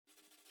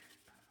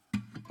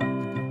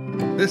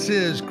This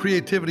is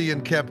Creativity in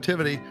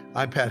Captivity.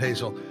 I'm Pat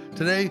Hazel.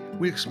 Today,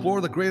 we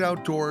explore the great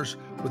outdoors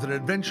with an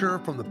adventurer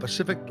from the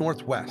Pacific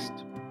Northwest.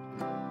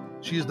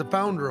 She is the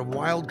founder of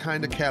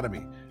Wildkind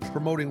Academy,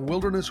 promoting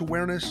wilderness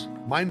awareness,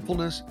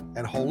 mindfulness,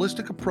 and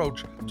holistic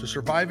approach to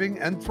surviving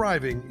and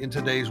thriving in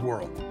today's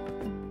world.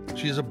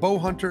 She is a bow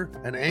hunter,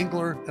 an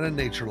angler, and a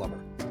nature lover.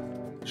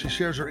 She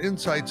shares her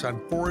insights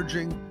on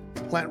foraging,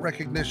 plant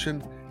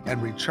recognition,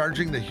 and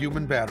recharging the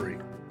human battery.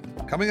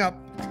 Coming up,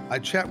 I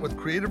chat with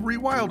creative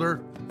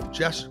rewilder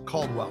Jess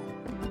Caldwell.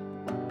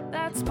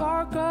 That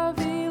spark of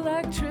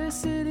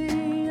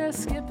electricity, a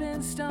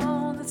skipping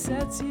stone that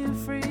sets you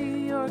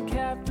free. You're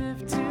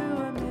captive to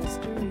a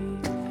mystery,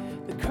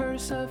 the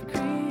curse of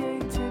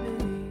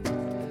creativity.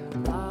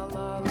 La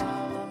la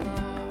la la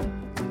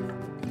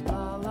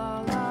la, la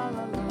la la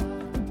la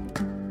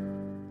la.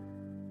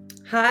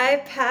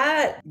 Hi,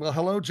 Pat. Well,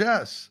 hello,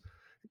 Jess.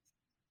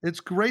 It's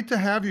great to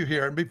have you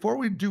here. And before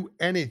we do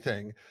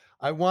anything,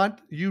 I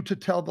want you to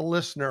tell the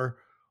listener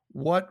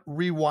what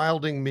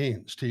rewilding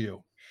means to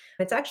you.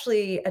 It's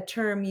actually a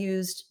term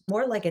used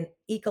more like an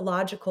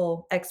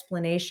ecological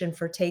explanation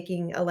for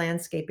taking a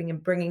landscaping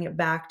and bringing it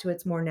back to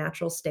its more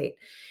natural state.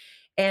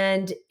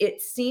 And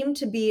it seemed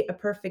to be a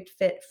perfect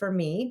fit for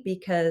me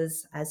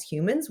because as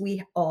humans,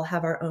 we all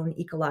have our own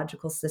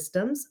ecological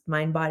systems,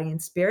 mind, body,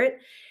 and spirit.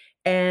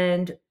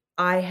 And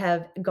I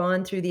have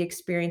gone through the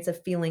experience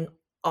of feeling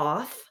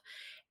off.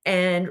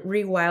 And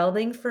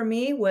rewilding for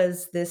me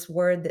was this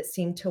word that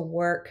seemed to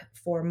work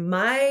for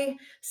my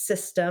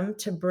system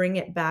to bring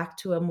it back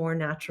to a more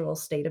natural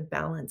state of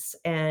balance.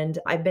 And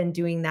I've been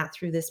doing that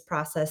through this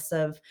process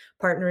of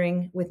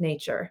partnering with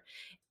nature.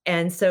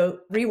 And so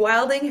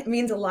rewilding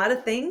means a lot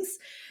of things,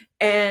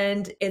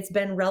 and it's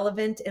been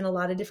relevant in a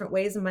lot of different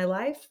ways in my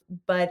life,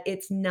 but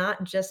it's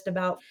not just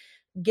about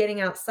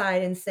getting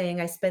outside and saying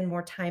I spend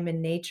more time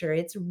in nature.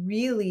 It's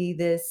really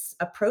this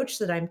approach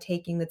that I'm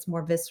taking that's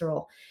more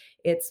visceral.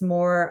 It's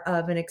more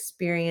of an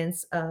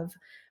experience of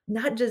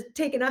not just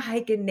taking a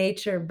hike in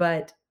nature,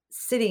 but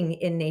sitting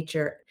in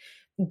nature,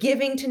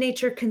 giving to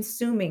nature,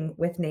 consuming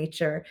with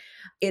nature.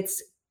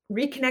 It's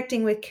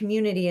reconnecting with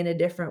community in a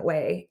different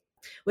way,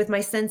 with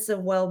my sense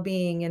of well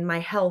being and my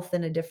health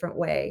in a different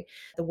way.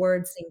 The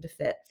words seem to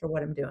fit for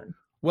what I'm doing.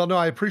 Well, no,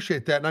 I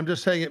appreciate that. And I'm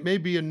just saying it may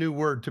be a new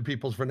word to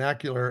people's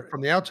vernacular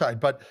from the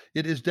outside, but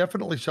it is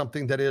definitely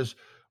something that is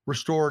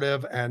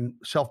restorative and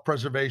self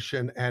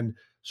preservation and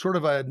sort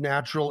of a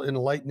natural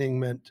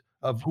enlightenment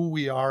of who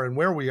we are and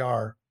where we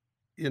are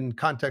in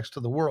context to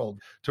the world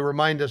to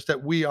remind us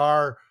that we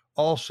are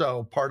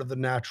also part of the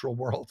natural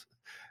world.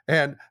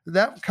 And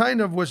that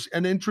kind of was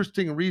an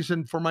interesting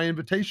reason for my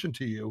invitation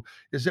to you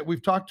is that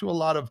we've talked to a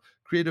lot of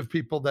creative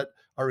people that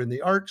are in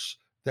the arts,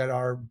 that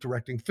are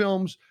directing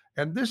films,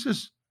 and this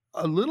is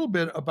a little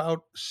bit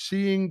about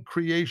seeing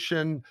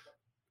creation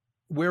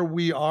where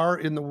we are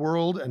in the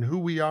world and who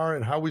we are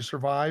and how we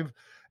survive.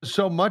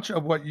 So much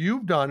of what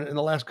you've done in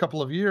the last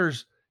couple of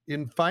years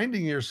in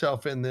finding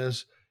yourself in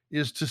this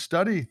is to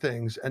study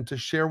things and to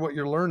share what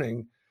you're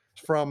learning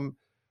from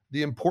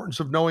the importance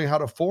of knowing how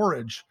to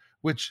forage,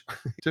 which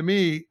to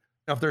me,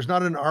 if there's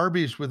not an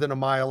Arby's within a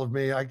mile of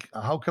me,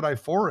 how could I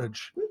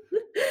forage?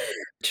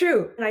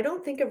 True. And I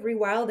don't think of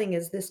rewilding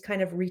as this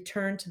kind of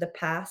return to the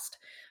past.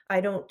 I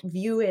don't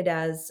view it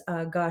as,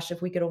 gosh,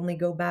 if we could only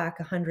go back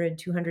 100,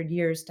 200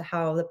 years to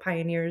how the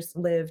pioneers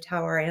lived,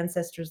 how our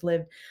ancestors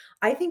lived.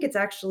 I think it's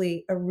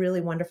actually a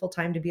really wonderful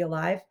time to be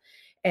alive.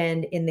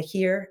 And in the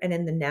here and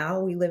in the now,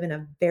 we live in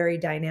a very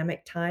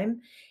dynamic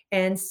time.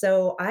 And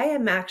so I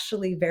am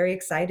actually very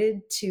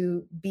excited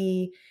to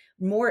be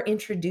more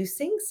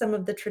introducing some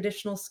of the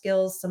traditional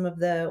skills, some of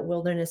the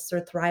wilderness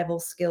or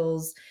thrival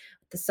skills,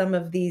 some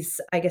of these,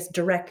 I guess,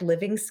 direct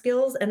living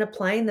skills and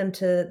applying them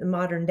to the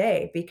modern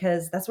day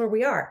because that's where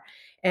we are.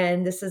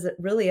 And this is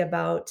really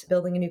about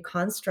building a new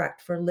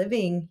construct for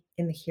living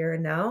in the here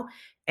and now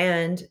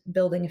and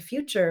building a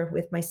future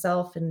with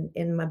myself and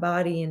in my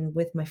body and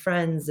with my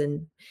friends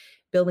and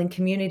building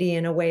community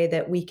in a way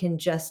that we can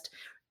just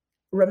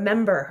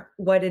remember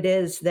what it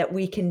is that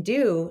we can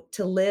do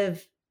to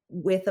live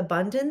with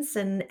abundance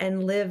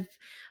and live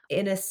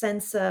in a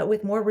sense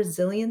with more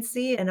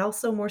resiliency and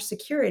also more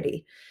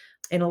security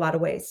in a lot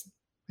of ways.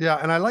 Yeah,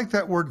 and I like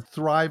that word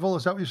thrival.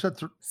 Is that what you said?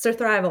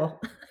 Surthrival.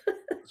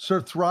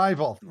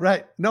 Surthrival.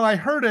 Right. No, I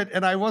heard it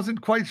and I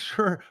wasn't quite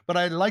sure, but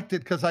I liked it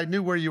because I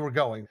knew where you were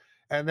going.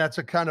 And that's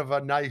a kind of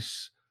a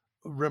nice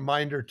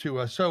reminder to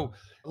us. So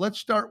let's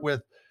start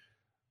with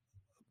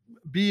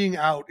being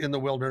out in the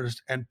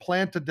wilderness and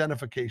plant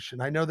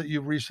identification. I know that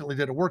you recently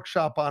did a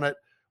workshop on it,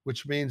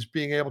 which means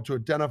being able to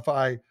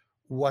identify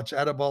what's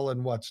edible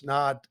and what's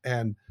not.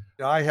 And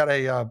I had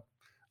a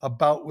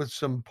bout with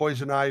some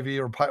poison ivy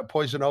or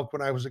poison oak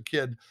when I was a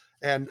kid,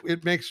 and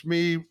it makes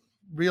me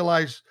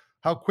realize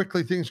how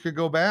quickly things could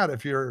go bad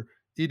if you're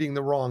eating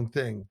the wrong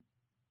thing.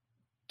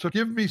 So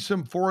give me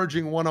some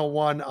foraging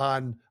 101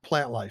 on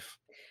plant life.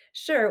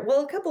 Sure.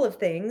 Well, a couple of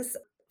things.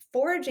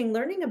 Foraging,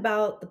 learning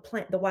about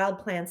the wild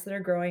plants that are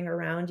growing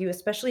around you,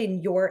 especially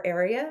in your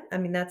area. I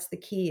mean, that's the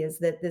key, is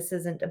that this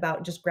isn't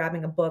about just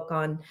grabbing a book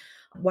on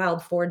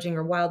wild foraging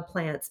or wild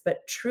plants,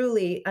 but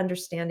truly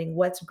understanding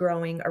what's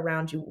growing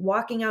around you,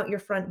 walking out your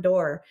front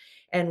door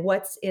and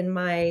what's in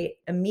my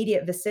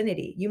immediate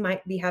vicinity. You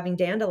might be having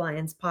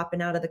dandelions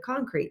popping out of the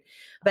concrete,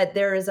 but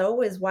there is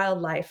always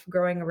wildlife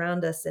growing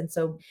around us. And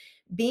so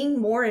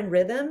being more in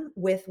rhythm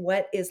with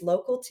what is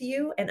local to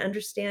you and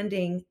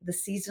understanding the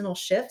seasonal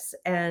shifts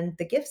and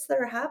the gifts that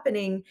are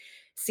happening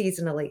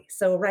seasonally.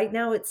 So right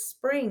now it's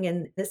spring,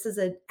 and this is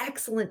an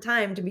excellent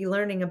time to be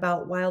learning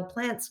about wild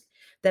plants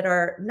that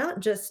are not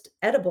just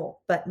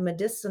edible but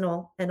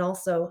medicinal and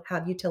also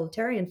have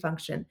utilitarian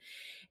function.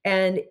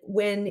 And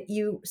when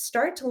you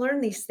start to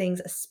learn these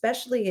things,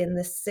 especially in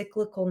the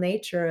cyclical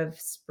nature of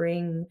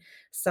spring,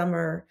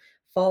 summer,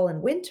 fall,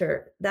 and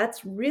winter,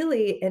 that's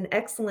really an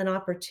excellent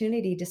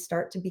opportunity to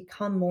start to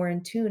become more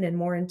in tune and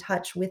more in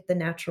touch with the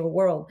natural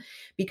world.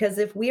 Because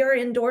if we are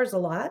indoors a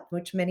lot,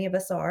 which many of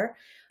us are,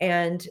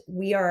 and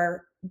we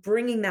are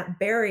bringing that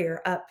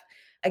barrier up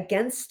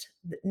against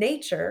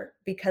nature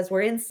because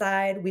we're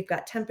inside, we've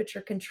got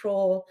temperature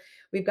control,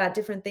 we've got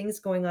different things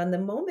going on. The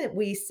moment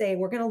we say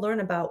we're going to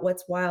learn about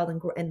what's wild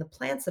and the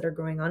plants that are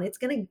growing on, it's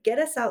going to get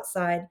us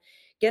outside,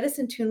 get us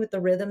in tune with the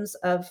rhythms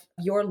of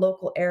your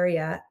local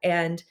area,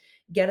 and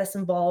get us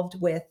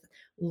involved with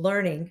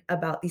learning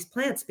about these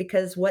plants.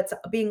 Because what's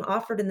being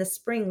offered in the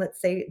spring, let's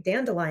say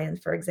dandelion,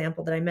 for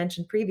example, that I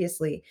mentioned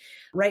previously,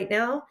 right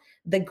now,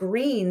 the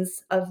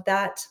greens of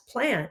that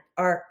plant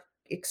are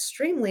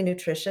extremely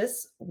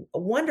nutritious,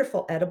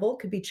 wonderful edible,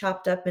 could be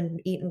chopped up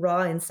and eaten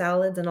raw in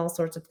salads and all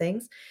sorts of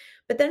things.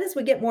 But then as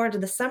we get more into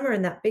the summer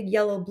and that big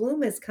yellow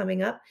bloom is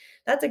coming up,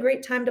 that's a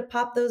great time to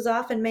pop those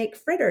off and make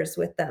fritters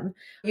with them.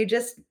 You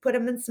just put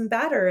them in some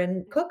batter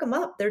and cook them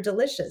up. They're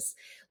delicious.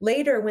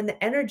 Later, when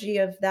the energy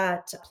of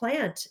that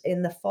plant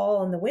in the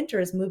fall and the winter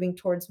is moving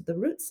towards the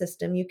root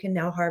system, you can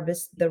now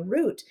harvest the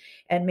root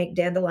and make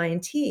dandelion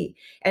tea.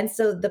 And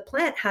so the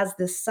plant has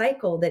this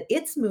cycle that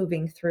it's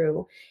moving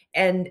through,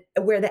 and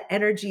where the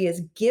energy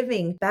is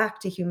giving back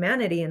to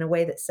humanity in a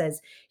way that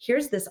says,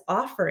 here's this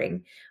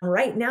offering.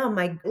 Right now,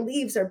 my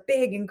leaves are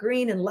big and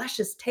green and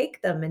luscious.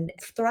 Take them and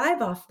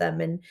thrive off them.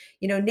 And,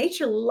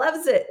 nature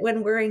loves it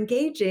when we're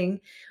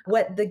engaging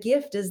what the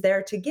gift is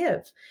there to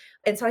give.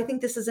 And so I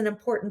think this is an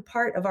important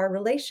part of our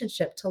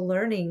relationship to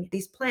learning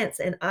these plants.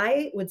 And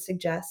I would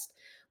suggest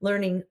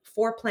learning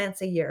 4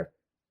 plants a year.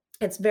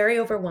 It's very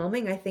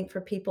overwhelming, I think,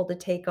 for people to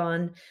take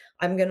on,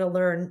 I'm gonna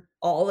learn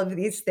all of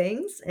these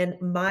things, and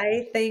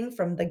my thing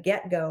from the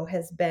get-go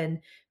has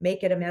been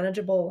make it a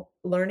manageable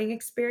learning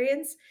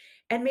experience,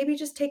 and maybe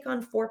just take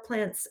on 4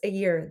 plants a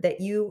year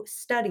that you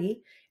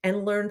study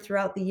and learn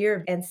throughout the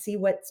year and see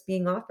what's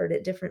being offered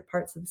at different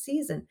parts of the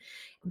season.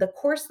 The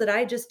course that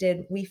I just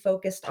did, we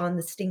focused on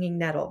the stinging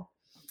nettle,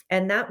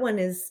 and that one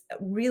is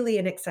really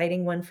an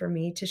exciting one for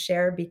me to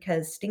share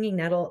because stinging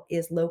nettle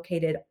is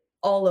located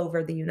all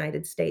over the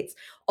United States,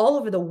 all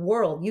over the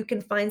world. You can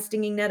find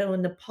stinging nettle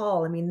in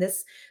Nepal. I mean,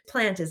 this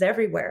plant is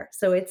everywhere.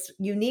 So it's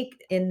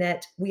unique in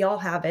that we all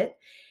have it.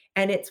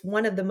 And it's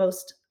one of the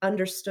most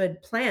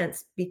understood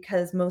plants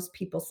because most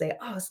people say,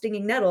 oh,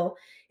 stinging nettle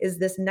is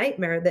this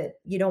nightmare that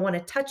you don't want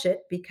to touch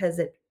it because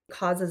it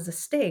causes a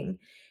sting.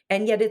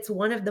 And yet it's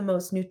one of the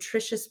most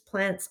nutritious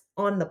plants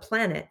on the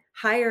planet,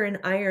 higher in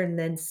iron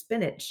than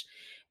spinach.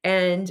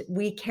 And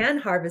we can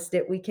harvest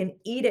it, we can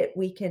eat it,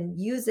 we can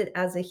use it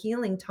as a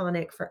healing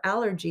tonic for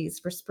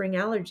allergies, for spring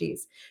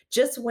allergies.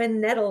 Just when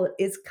nettle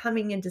is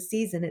coming into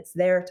season, it's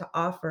there to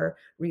offer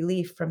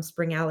relief from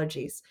spring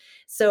allergies.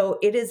 So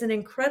it is an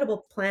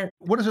incredible plant.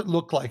 What does it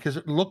look like? Does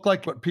it look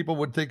like what people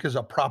would think is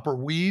a proper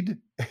weed,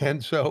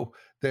 and so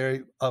they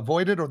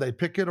avoid it, or they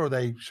pick it, or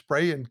they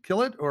spray and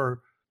kill it,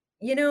 or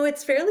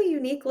It's fairly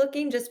unique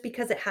looking just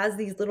because it has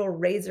these little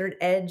razored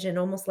edge and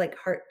almost like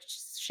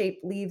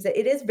heart-shaped leaves.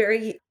 It is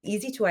very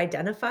easy to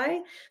identify.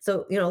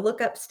 So, look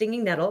up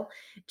stinging nettle,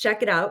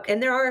 check it out.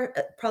 And there are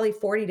probably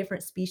 40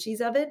 different species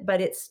of it,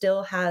 but it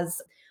still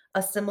has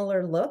a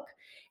similar look.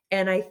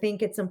 And I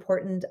think it's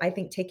important. I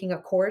think taking a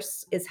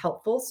course is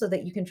helpful so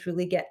that you can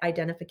truly get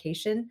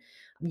identification.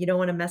 You don't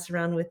want to mess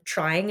around with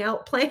trying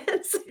out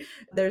plants.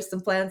 There's some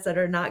plants that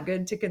are not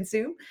good to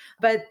consume.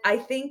 But I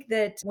think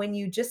that when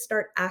you just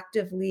start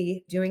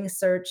actively doing a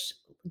search,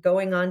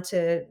 going on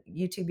to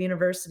YouTube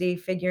University,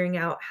 figuring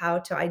out how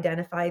to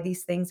identify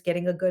these things,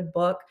 getting a good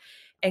book,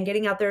 and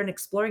getting out there and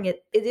exploring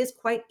it, it is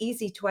quite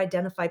easy to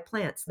identify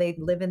plants. They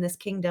live in this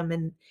kingdom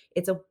and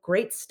it's a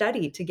great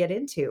study to get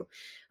into.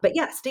 But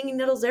yeah, stinging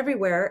nettles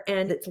everywhere,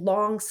 and its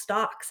long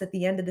stalks at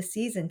the end of the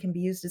season can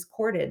be used as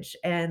cordage.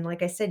 And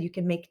like I said, you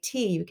can make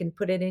tea, you can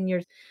put it in your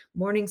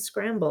morning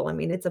scramble. I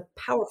mean, it's a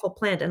powerful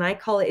plant, and I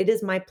call it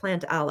is my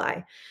plant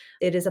ally.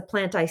 It is a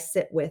plant I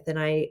sit with and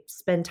I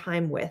spend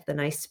time with and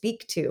I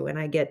speak to and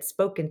I get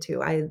spoken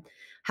to. I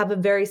have a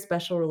very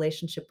special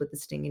relationship with the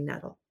stinging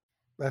nettle.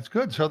 that's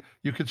good. So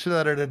you consider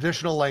that an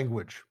additional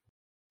language.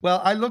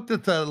 Well, I looked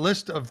at the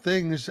list of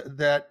things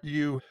that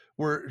you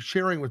were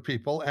sharing with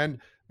people, and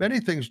Many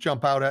things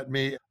jump out at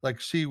me,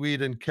 like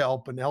seaweed and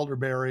kelp and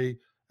elderberry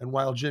and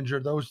wild ginger.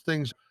 Those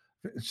things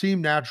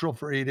seem natural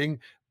for eating,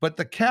 but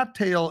the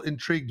cattail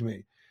intrigued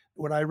me.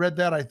 When I read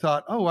that, I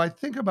thought, oh, I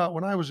think about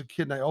when I was a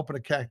kid and I opened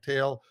a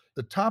cattail,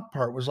 the top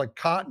part was like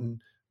cotton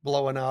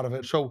blowing out of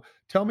it. So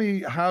tell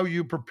me how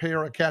you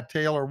prepare a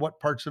cattail or what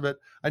parts of it.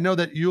 I know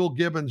that Yule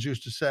Gibbons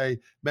used to say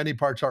many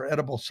parts are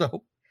edible.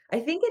 So I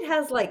think it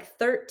has like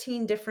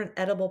 13 different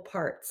edible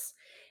parts,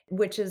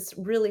 which is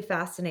really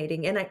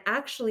fascinating. And I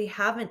actually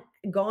haven't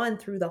gone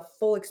through the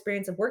full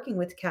experience of working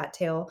with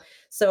cattail.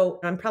 So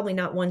I'm probably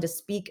not one to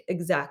speak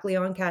exactly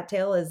on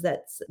cattail, as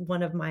that's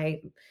one of my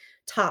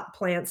top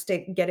plants to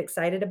get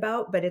excited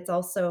about, but it's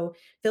also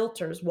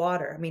filters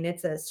water. I mean,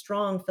 it's a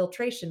strong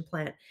filtration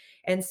plant.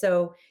 And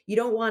so you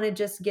don't want to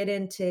just get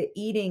into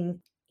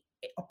eating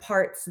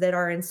parts that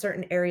are in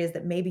certain areas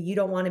that maybe you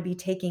don't want to be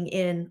taking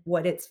in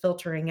what it's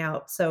filtering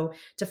out. So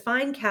to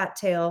find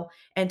cattail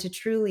and to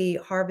truly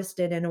harvest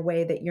it in a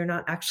way that you're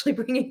not actually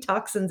bringing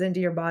toxins into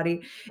your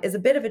body is a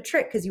bit of a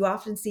trick, because you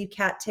often see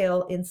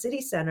cattail in city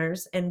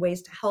centers and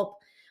ways to help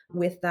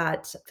with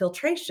that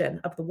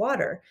filtration of the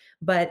water,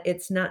 but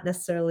it's not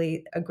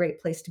necessarily a great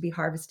place to be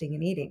harvesting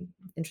and eating.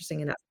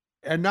 Interesting enough.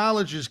 and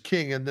knowledge is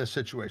king in this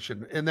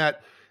situation, in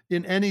that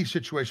in any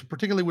situation,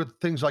 particularly with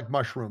things like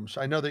mushrooms.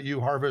 I know that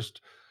you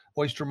harvest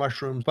oyster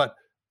mushrooms, but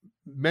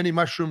many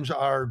mushrooms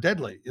are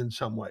deadly in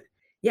some way.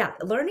 Yeah,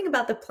 learning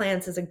about the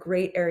plants is a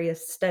great area of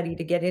study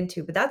to get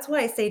into, but that's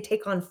why I say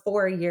take on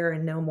 4 a year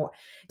and no more.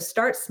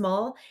 Start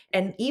small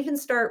and even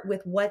start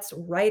with what's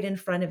right in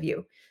front of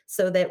you,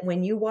 so that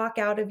when you walk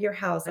out of your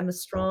house, I'm a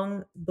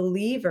strong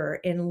believer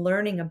in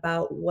learning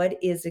about what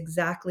is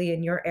exactly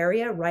in your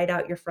area right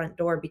out your front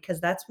door,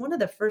 because that's one of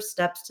the first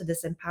steps to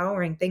this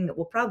empowering thing that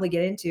we'll probably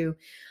get into,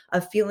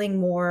 of feeling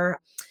more,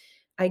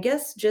 I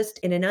guess, just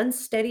in an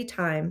unsteady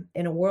time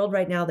in a world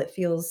right now that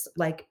feels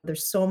like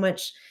there's so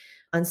much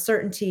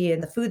uncertainty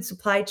and the food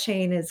supply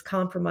chain is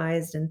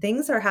compromised and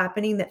things are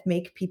happening that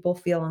make people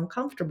feel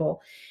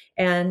uncomfortable.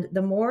 And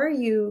the more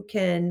you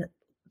can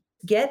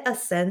get a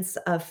sense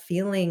of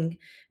feeling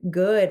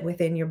good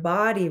within your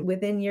body,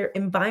 within your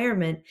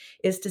environment,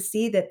 is to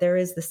see that there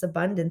is this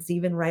abundance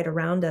even right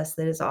around us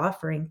that is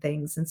offering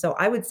things. And so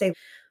I would say,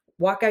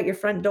 walk out your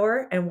front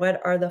door and what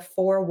are the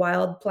 4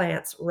 wild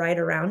plants right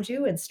around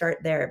you, and start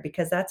there,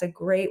 because that's a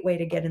great way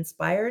to get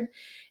inspired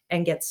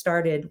and get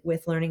started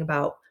with learning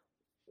about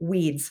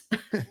weeds.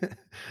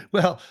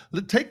 Well,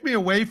 take me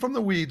away from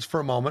the weeds for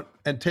a moment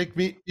and take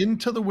me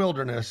into the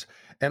wilderness.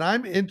 And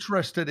I'm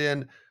interested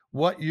in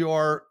what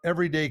your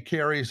everyday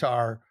carries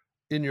are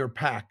in your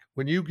pack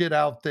when you get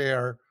out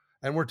there.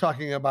 And we're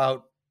talking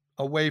about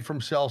away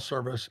from cell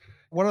service.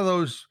 What are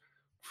those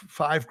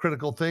five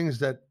critical things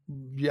that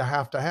you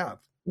have to have?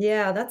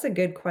 Yeah, that's a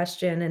good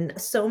question. And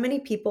so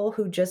many people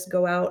who just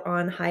go out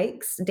on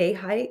hikes, day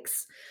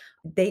hikes,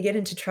 they get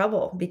into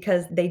trouble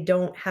because they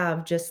don't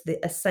have just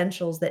the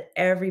essentials that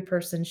every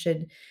person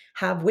should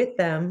have with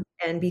them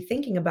and be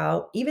thinking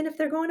about, even if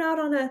they're going out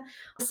on a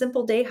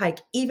simple day hike,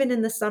 even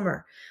in the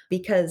summer,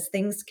 because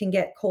things can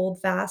get cold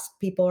fast.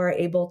 People are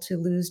able to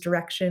lose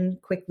direction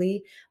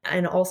quickly.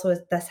 And also,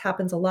 this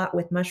happens a lot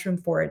with mushroom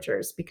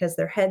foragers because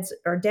their heads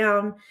are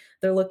down,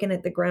 they're looking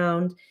at the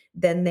ground,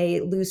 then they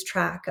lose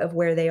track of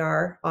where they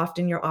are.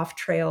 Often you're off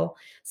trail.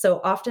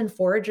 So often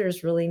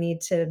foragers really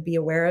need to be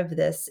aware of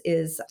this.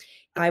 Is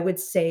I would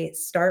say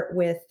start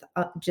with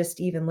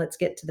just even let's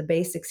get to the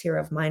basics here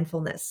of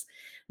mindfulness.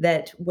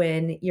 That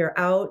when you're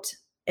out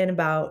and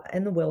about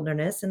in the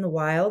wilderness, in the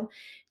wild,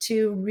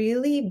 to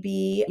really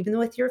be, even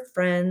with your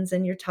friends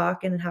and you're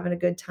talking and having a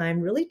good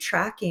time, really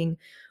tracking,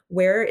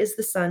 where is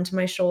the sun to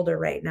my shoulder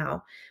right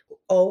now?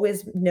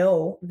 Always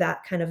know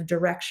that kind of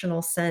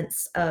directional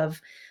sense of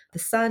the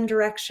sun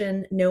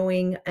direction,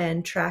 knowing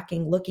and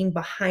tracking, looking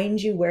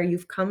behind you where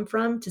you've come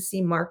from to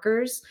see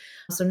markers.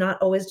 So,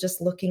 not always just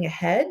looking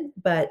ahead,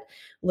 but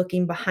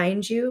looking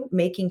behind you,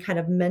 making kind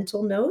of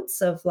mental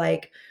notes of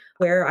like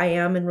where I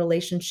am in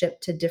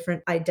relationship to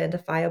different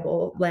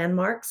identifiable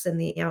landmarks in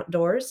the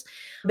outdoors.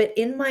 But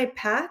in my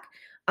pack,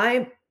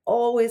 I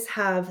always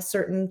have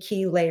certain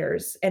key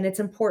layers, and it's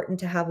important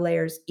to have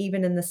layers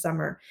even in the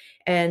summer.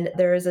 And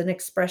there is an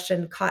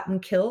expression, cotton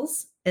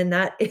kills, and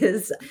that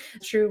is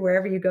true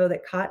wherever you go,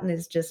 that cotton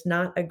is just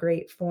not a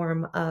great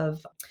form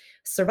of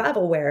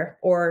survival wear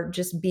or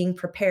just being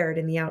prepared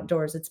in the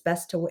outdoors. It's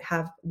best to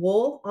have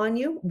wool on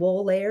you,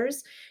 wool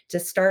layers, to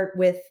start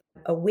with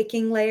a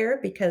wicking layer,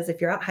 because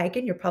if you're out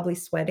hiking, you're probably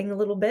sweating a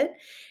little bit.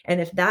 And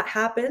if that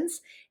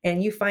happens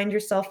and you find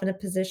yourself in a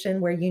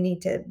position where you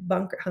need to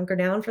hunker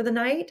down for the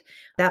night,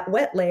 that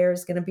wet layer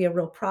is going to be a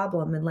real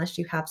problem unless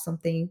you have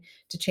something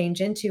to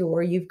change into,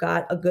 or you've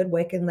got a good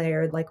wicking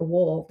layer like a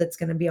wool that's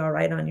going to be all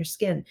right on your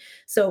skin.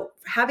 So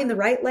having the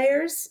right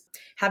layers,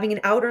 having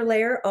an outer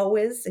layer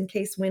always in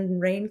case wind and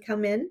rain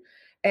come in,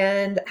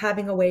 and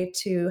having a way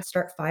to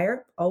start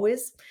fire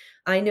always.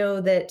 I know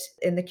that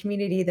in the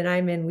community that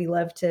I'm in, we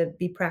love to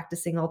be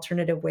practicing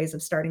alternative ways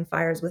of starting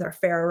fires with our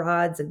ferro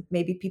rods, and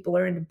maybe people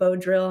are into bow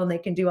drill and they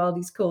can do all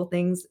these cool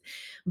things.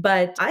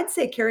 But I'd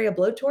say carry a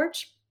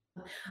blowtorch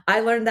I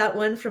learned that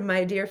one from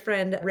my dear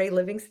friend Ray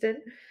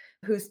Livingston,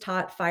 who's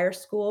taught fire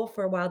school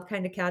for Wild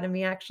Kind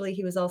Academy. Actually,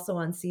 he was also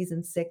on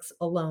season 6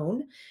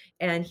 alone,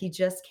 and he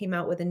just came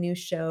out with a new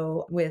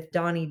show with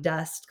Donnie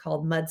Dust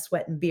called Mud,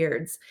 Sweat, and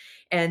Beards,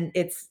 and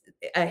it's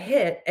a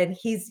hit, and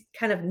he's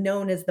kind of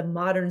known as the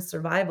modern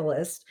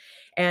survivalist.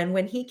 And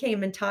when he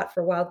came and taught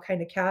for Wild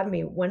Kind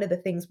Academy, one of the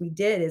things we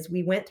did is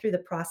we went through the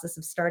process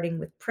of starting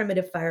with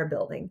primitive fire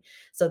building.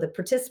 So the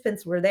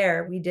participants were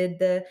there. We did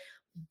the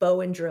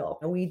bow and drill.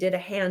 We did a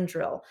hand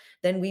drill.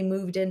 Then we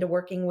moved into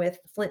working with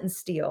flint and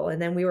steel.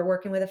 And then we were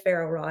working with a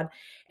ferro rod.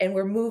 And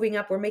we're moving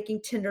up, we're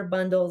making tinder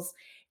bundles.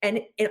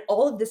 And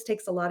all of this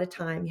takes a lot of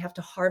time. You have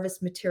to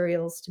harvest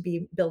materials to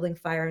be building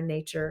fire in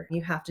nature.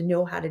 You have to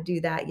know how to do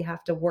that. You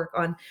have to work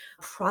on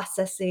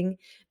processing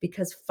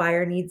because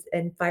fire needs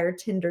and fire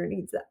tinder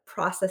needs that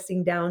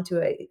processing down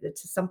to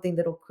something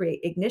that'll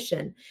create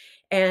ignition.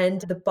 And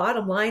the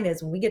bottom line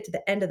is when we get to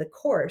the end of the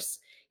course,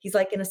 he's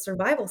like in a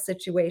survival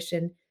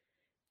situation,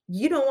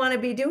 you don't wanna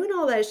be doing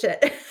all that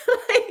shit.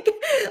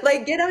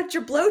 Like, get out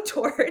your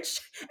blowtorch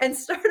and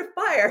start a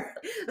fire.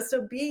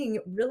 So being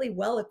really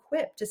well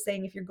equipped to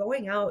saying if you're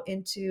going out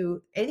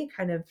into any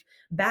kind of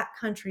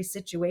backcountry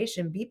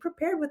situation, be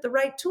prepared with the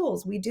right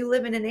tools. We do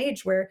live in an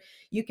age where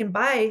you can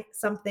buy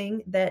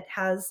something that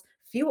has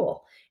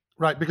fuel.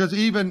 Right, because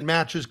even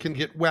matches can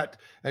get wet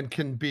and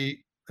can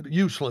be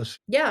useless.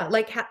 Yeah,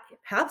 like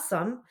have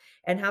some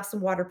and have some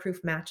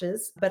waterproof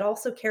matches, but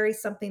also carry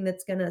something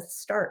that's going to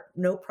start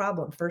no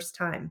problem first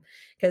time.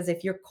 Because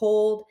if you're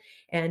cold,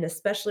 and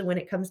especially when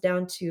it comes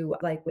down to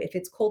like if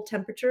it's cold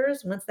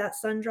temperatures, once that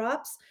sun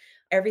drops,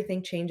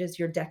 everything changes.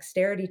 Your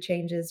dexterity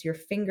changes. Your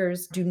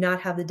fingers do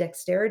not have the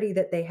dexterity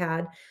that they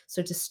had.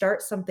 So to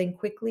start something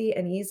quickly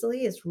and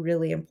easily is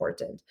really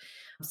important.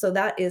 So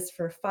that is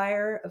for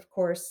fire. Of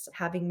course,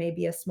 having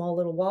maybe a small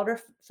little water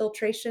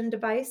filtration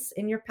device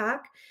in your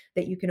pack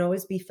that you can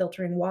always be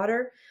filtering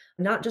water,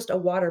 not just a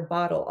water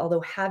bottle,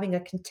 although having a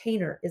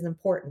container is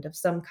important of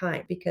some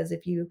kind, because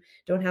if you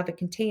don't have a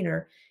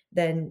container,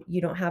 then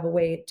you don't have a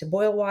way to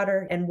boil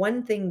water. And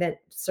one thing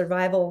that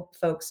survival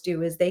folks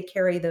do is they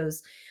carry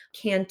those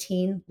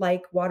canteen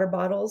like water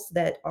bottles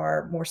that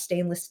are more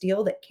stainless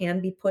steel that can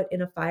be put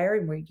in a fire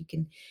and where you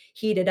can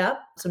heat it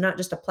up. So, not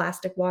just a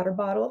plastic water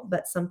bottle,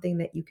 but something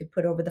that you could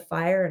put over the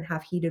fire and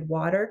have heated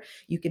water.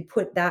 You could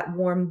put that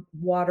warm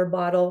water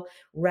bottle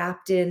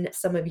wrapped in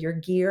some of your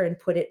gear and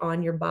put it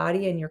on your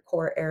body and your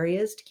core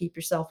areas to keep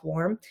yourself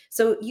warm.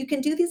 So, you can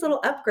do these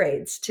little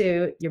upgrades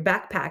to your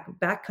backpack,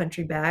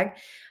 backcountry bag,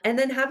 and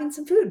then having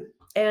some food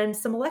and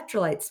some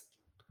electrolytes.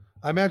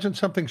 I imagine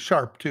something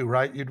sharp too,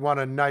 right? You'd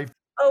want a knife.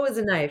 Always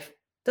a knife.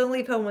 Don't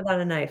leave home without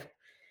a knife.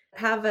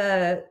 Have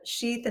a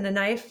sheath and a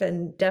knife,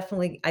 and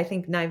definitely, I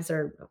think knives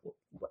are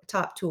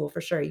top tool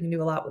for sure. You can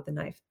do a lot with the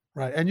knife.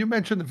 Right, and you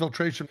mentioned the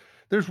filtration.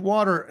 There's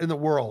water in the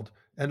world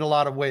in a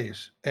lot of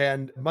ways,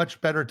 and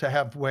much better to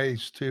have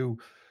ways to,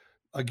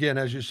 again,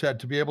 as you said,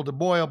 to be able to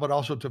boil, but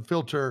also to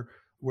filter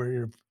where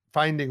you're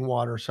finding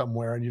water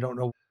somewhere and you don't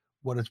know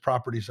what its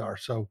properties are.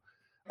 So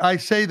I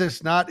say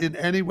this not in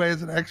any way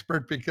as an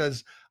expert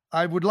because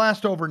I would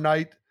last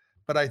overnight,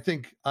 but I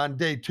think on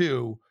day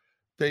 2,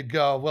 they'd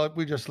go, "Well,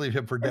 we just leave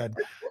him for dead."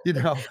 You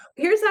know?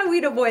 Here's how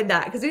we'd avoid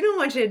that because we don't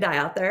want you to die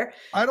out there.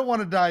 I don't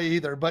wanna die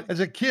either, but as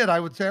a kid, I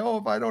would say, "Oh,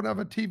 if I don't have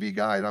a TV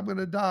guide, I'm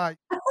gonna die."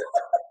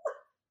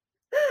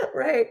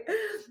 Right.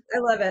 I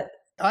love it.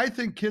 I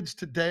think kids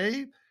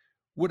today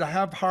would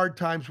have hard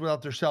times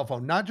without their cell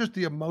phone, not just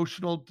the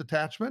emotional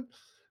detachment,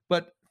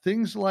 but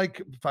things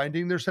like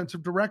finding their sense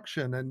of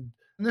direction. And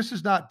this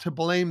is not to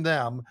blame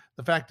them.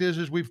 The fact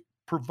is we've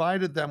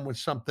provided them with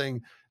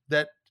something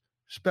that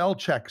spell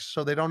checks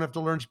so they don't have to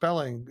learn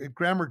spelling, it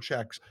grammar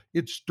checks,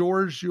 it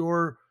stores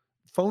your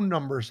phone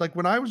numbers. Like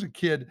when I was a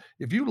kid,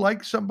 if you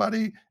liked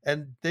somebody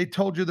and they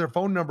told you their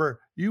phone number,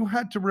 you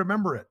had to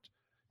remember it.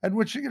 And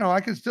which,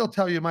 I can still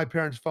tell you my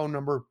parents' phone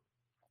number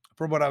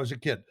from when I was a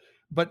kid.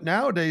 But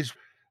nowadays,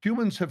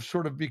 humans have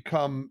sort of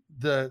become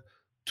the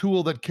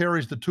tool that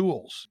carries the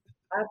tools.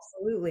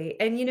 Absolutely.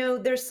 And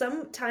there's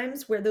some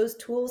times where those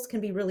tools can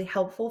be really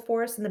helpful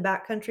for us in the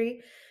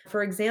backcountry.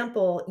 For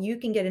example, you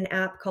can get an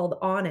app called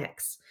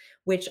Onyx,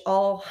 which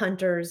all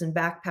hunters and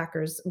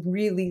backpackers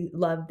really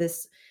love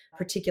this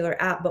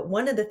particular app. But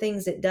one of the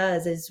things it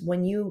does is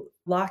when you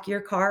lock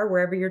your car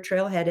wherever your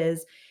trailhead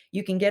is,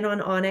 you can get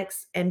on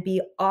Onyx and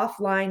be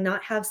offline,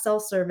 not have cell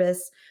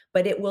service,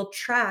 but it will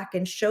track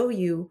and show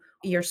you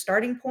your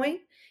starting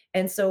point.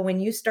 And so when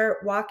you start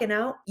walking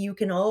out, you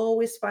can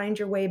always find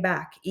your way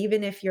back.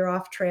 Even if you're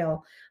off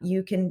trail,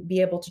 you can be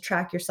able to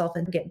track yourself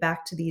and get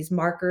back to these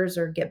markers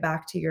or get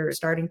back to your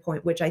starting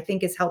point, which I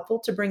think is helpful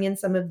to bring in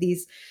some of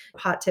these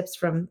hot tips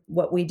from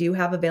what we do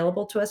have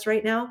available to us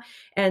right now.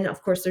 And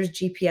of course, there's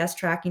GPS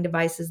tracking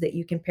devices that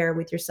you can pair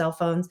with your cell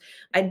phones.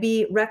 I'd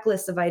be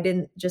reckless if I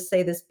didn't just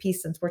say this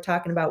piece since we're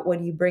talking about what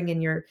do you bring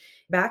in your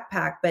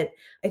backpack. But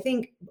I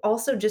think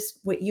also just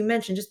what you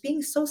mentioned, just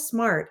being so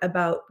smart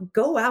about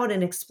go out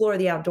and explore explore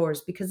the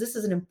outdoors because this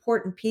is an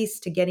important piece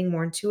to getting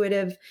more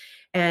intuitive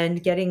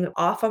and getting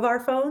off of our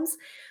phones.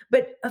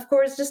 But of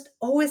course, just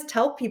always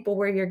tell people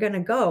where you're going to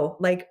go.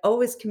 Like,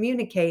 always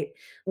communicate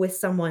with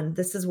someone.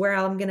 This is where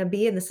I'm going to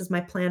be, and this is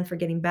my plan for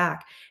getting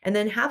back. And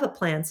then have a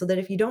plan so that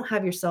if you don't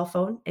have your cell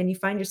phone and you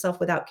find yourself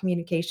without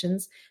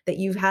communications, that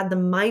you've had the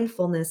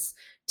mindfulness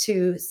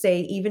to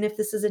say, even if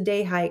this is a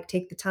day hike,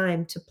 take the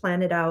time to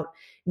plan it out,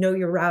 know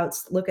your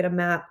routes, look at a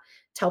map,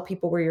 tell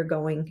people where you're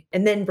going,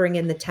 and then bring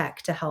in the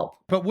tech to help.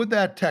 But with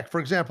that tech, for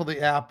example,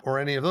 the app or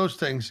any of those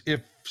things,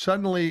 if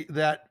suddenly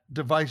that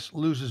device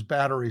loses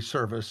battery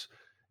service,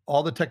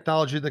 all the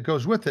technology that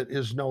goes with it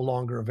is no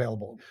longer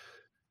available.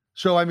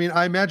 So, I mean,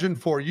 I imagine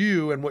for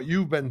you and what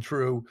you've been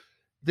through,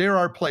 there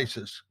are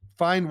places,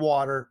 find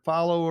water,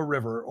 follow a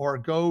river, or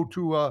go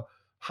to a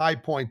high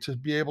point to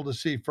be able to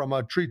see from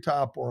a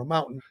treetop or a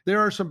mountain. There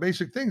are some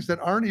basic things that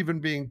aren't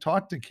even being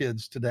taught to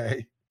kids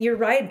today. You're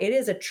right. It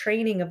is a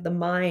training of the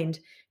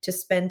mind to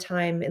spend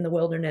time in the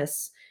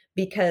wilderness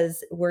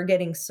because we're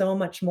getting so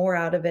much more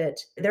out of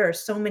it. There are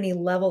so many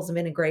levels of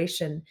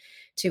integration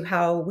to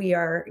how we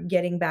are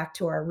getting back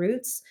to our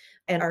roots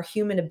and our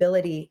human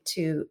ability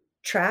to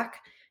track,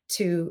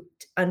 to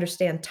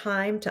understand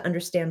time, to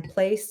understand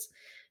place,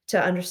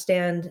 to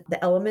understand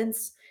the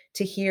elements,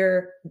 to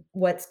hear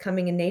what's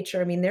coming in nature.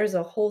 I mean, there's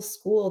a whole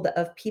school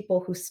of people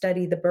who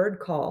study the bird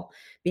call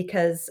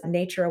because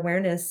nature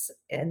awareness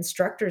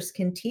instructors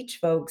can teach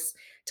folks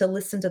to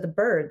listen to the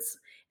birds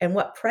and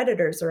what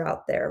predators are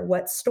out there,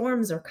 what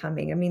storms are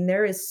coming. I mean,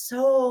 there is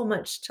so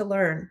much to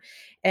learn.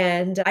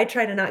 And I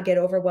try to not get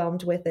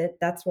overwhelmed with it.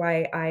 That's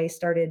why I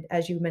started,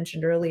 as you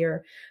mentioned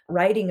earlier,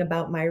 writing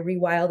about my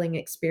rewilding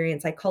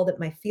experience. I called it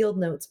my Field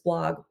Notes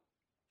blog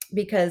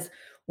because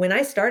when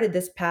I started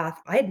this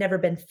path, I had never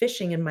been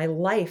fishing in my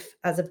life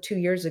as of 2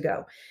 years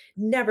ago.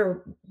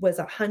 Never was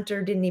a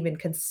hunter, didn't even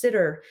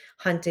consider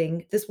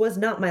hunting. This was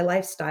not my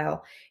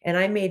lifestyle. And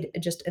I made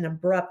just an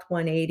abrupt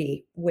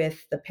 180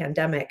 with the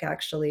pandemic,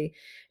 actually.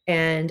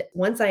 And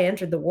once I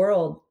entered the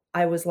world,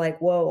 I was like,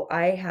 whoa,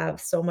 I have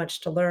so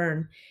much to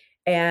learn.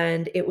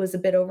 And it was a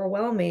bit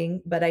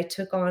overwhelming, but I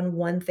took on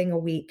one thing a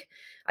week.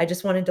 I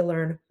just wanted to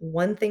learn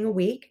one thing a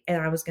week, and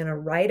I was going to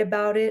write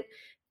about it,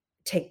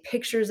 take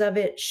pictures of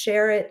it,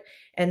 share it.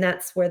 And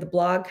that's where the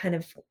blog kind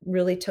of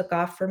really took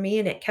off for me.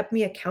 And it kept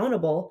me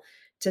accountable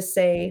to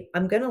say,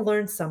 I'm going to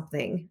learn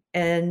something.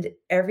 And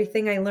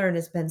everything I learn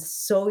has been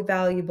so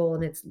valuable.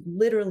 And it's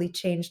literally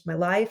changed my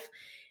life,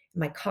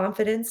 my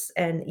confidence,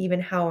 and even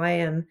how I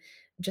am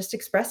just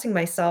expressing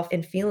myself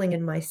and feeling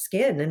in my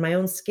skin, in my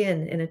own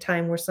skin, in a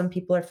time where some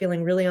people are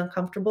feeling really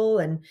uncomfortable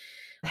and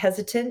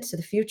hesitant to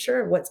the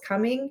future, what's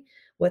coming,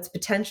 what's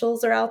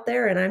potentials are out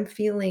there. And I'm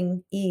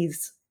feeling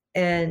ease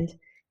and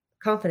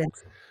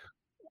confidence.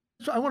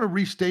 So I want to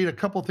restate a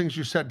couple things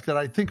you said that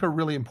I think are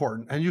really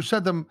important. And you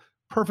said them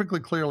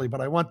perfectly clearly,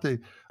 but I want the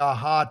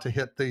aha to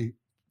hit the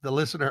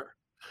listener,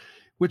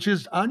 which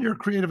is on your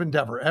creative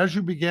endeavor as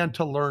you began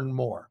to learn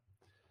more.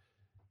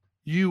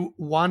 You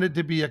wanted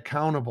to be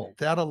accountable.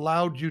 That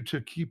allowed you to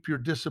keep your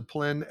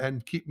discipline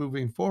and keep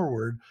moving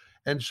forward.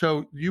 And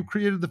so you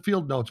created the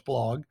Field Notes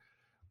blog,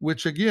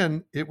 which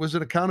again, it was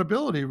an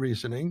accountability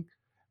reasoning,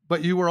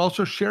 but you were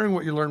also sharing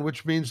what you learned,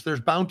 which means there's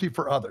bounty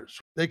for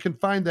others. They can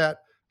find that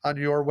on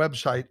your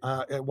website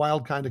at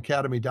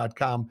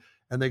wildkindacademy.com,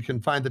 and they can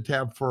find the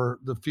tab for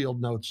the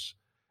Field Notes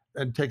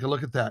and take a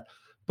look at that.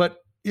 But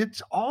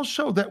it's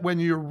also that when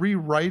you're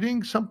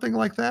rewriting something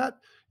like that,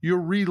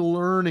 you're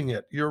relearning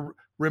it, you're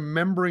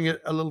remembering it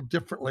a little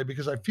differently,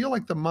 because I feel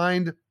like the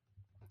mind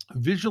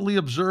visually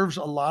observes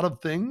a lot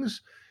of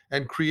things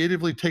and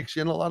creatively takes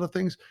in a lot of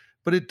things,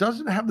 but it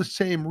doesn't have the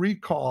same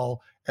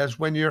recall as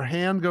when your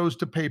hand goes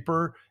to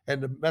paper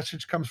and the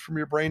message comes from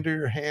your brain to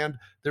your hand.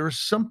 There is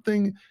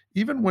something,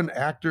 even when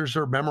actors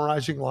are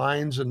memorizing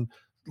lines and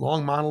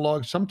long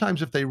monologues,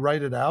 sometimes if they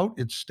write it out,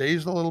 it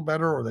stays a little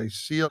better, or they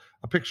see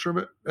a picture of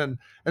it. And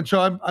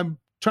so I'm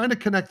trying to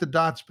connect the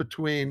dots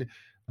between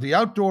the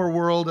outdoor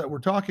world that we're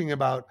talking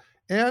about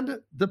and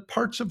the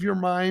parts of your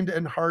mind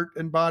and heart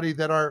and body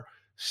that are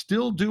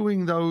still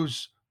doing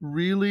those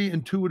really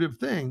intuitive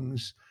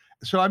things.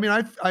 So, I mean,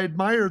 I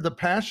admire the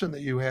passion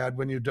that you had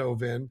when you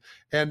dove in.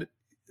 And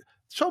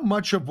so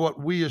much of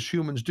what we as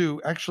humans do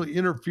actually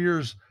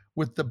interferes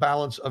with the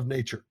balance of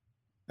nature.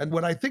 And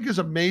what I think is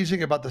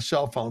amazing about the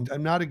cell phone,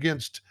 I'm not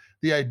against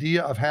the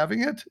idea of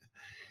having it.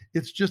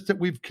 It's just that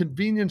we've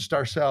convenienced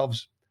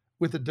ourselves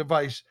with a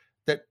device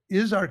that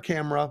is our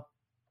camera,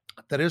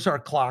 that is our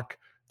clock,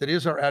 that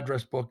is our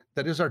address book,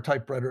 that is our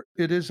typewriter.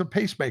 It is a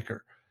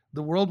pacemaker.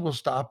 The world will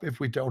stop if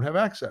we don't have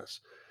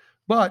access.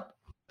 But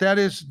that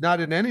is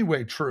not in any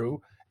way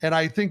true. And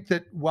I think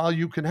that while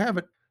you can have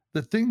it,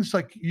 the things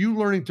like you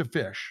learning to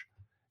fish,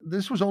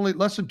 this was only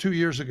less than 2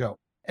 years ago.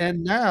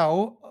 And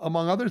now,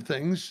 among other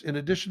things, in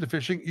addition to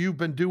fishing, you've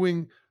been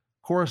doing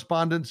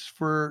correspondence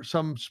for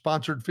some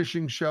sponsored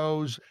fishing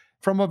shows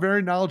from a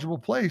very knowledgeable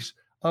place.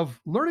 Of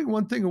learning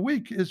one thing a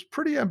week is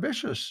pretty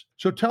ambitious.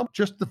 So tell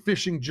just the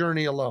fishing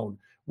journey alone,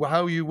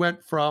 how you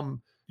went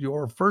from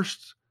your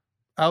first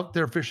out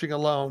there fishing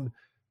alone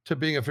to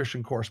being a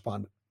fishing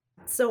correspondent?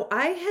 So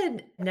I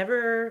had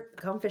never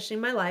gone fishing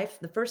in my life.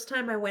 The first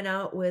time I went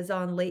out was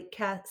on Lake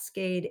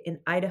Cascade in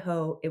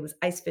Idaho. It was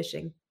ice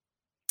fishing.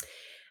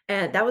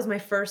 And that was my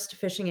first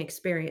fishing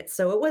experience.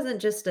 So it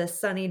wasn't just a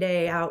sunny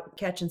day out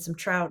catching some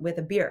trout with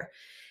a beer.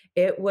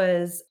 It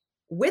was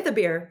with a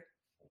beer,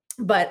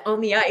 but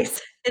on the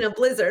ice in a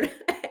blizzard.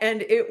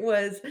 And it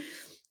was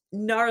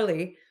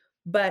gnarly,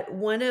 but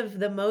one of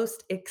the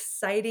most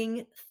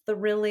exciting,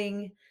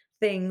 thrilling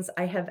things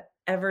I have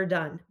ever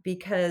done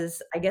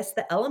because I guess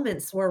the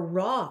elements were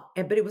raw,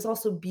 but it was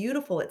also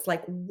beautiful. It's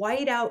like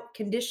white out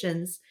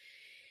conditions,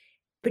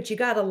 but you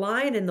got a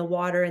line in the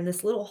water in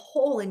this little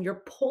hole, and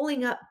you're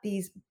pulling up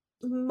these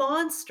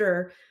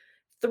monster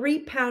 3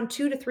 pound,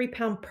 2 to 3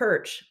 pound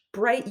perch,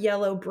 bright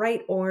yellow,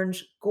 bright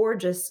orange,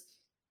 gorgeous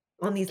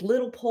on these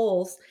little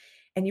poles.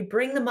 And you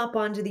bring them up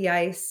onto the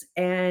ice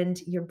and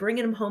you're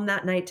bringing them home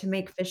that night to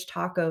make fish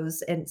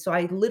tacos. And so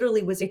I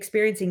literally was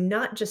experiencing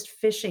not just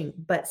fishing,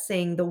 but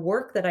saying the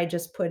work that I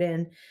just put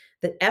in,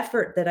 the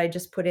effort that I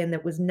just put in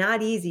that was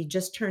not easy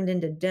just turned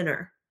into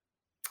dinner.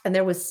 And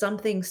there was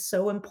something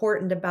so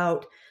important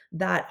about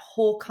that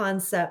whole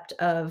concept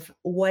of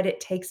what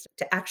it takes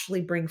to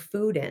actually bring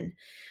food in,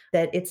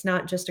 that it's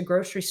not just a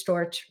grocery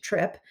store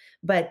trip,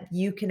 but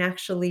you can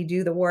actually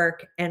do the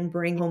work and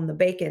bring home the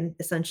bacon,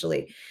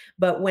 essentially.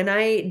 But when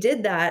I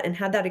did that and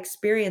had that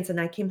experience, and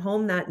I came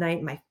home that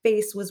night, my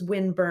face was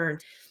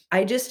windburned.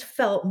 I just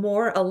felt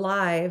more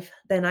alive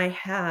than I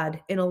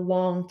had in a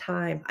long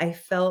time. I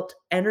felt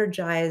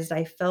energized.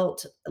 I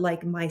felt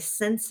like my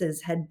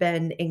senses had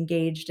been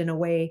engaged in a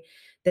way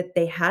that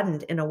they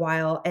hadn't in a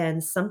while.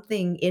 And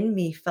something in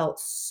me felt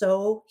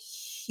so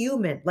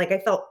human. Like I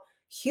felt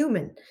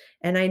human.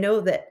 And I know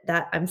that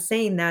I'm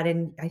saying that,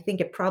 and I think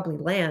it probably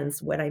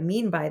lands what I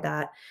mean by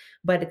that.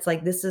 But it's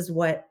like this is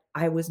what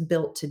I was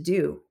built to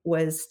do,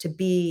 was to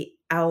be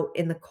out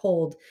in the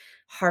cold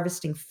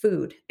harvesting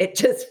food. It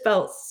just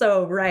felt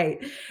so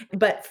right.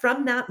 But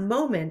from that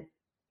moment,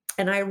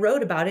 and I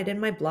wrote about it in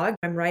my blog.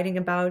 I'm writing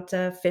about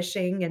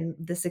fishing and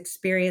this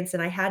experience.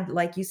 And I had,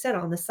 like you said,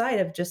 on the side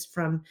of just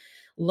from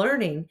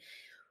learning,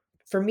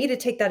 for me to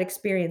take that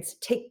experience,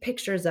 take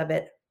pictures of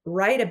it,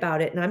 write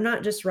about it. And I'm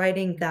not just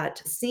writing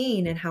that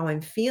scene and how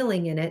I'm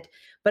feeling in it,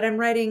 but I'm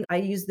writing, I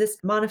use this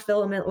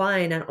monofilament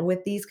line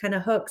with these kind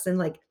of hooks. And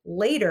like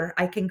later,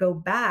 I can go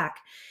back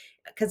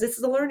because this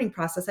is a learning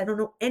process. I don't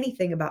know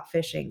anything about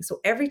fishing. So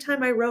every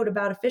time I wrote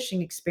about a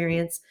fishing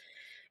experience,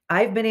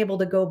 I've been able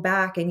to go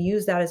back and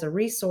use that as a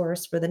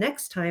resource for the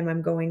next time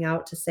I'm going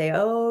out to say,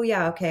 oh,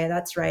 yeah, okay,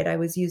 that's right. I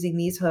was using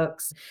these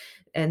hooks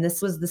and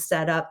this was the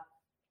setup.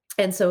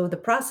 And so the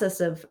process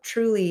of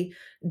truly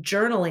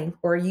journaling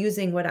or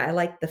using what I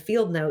like the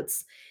field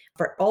notes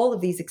for all of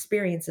these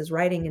experiences,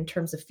 writing in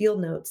terms of field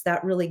notes,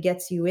 that really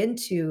gets you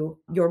into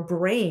your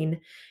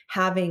brain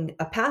having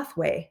a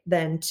pathway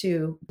then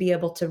to be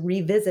able to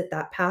revisit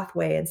that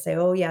pathway and say,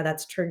 oh, yeah,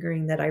 that's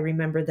triggering that I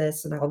remember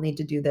this and I'll need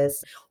to do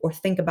this or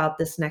think about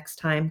this next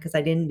time because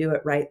I didn't do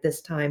it right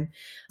this time.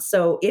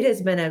 So it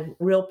has been a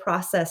real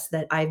process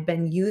that I've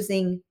been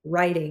using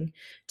writing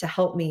to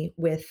help me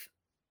with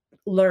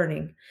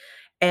learning.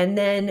 And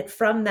then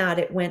from that,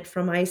 it went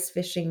from ice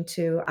fishing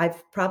to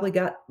I've probably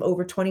got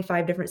over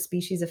 25 different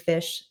species of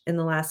fish in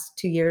the last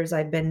 2 years.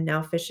 I've been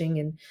now fishing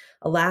in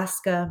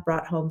Alaska,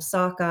 brought home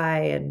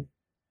sockeye, and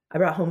I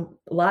brought home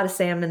a lot of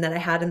salmon that I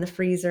had in the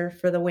freezer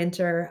for the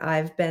winter.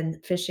 I've been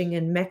fishing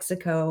in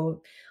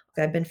Mexico.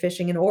 I've been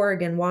fishing in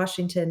Oregon,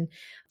 Washington,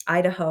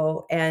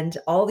 Idaho, and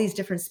all these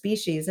different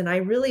species. And I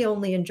really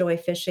only enjoy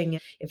fishing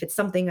if it's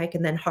something I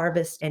can then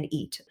harvest and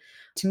eat.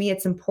 To me,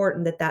 it's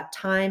important that that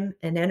time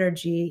and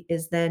energy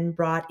is then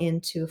brought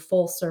into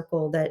full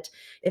circle. That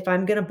if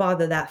I'm going to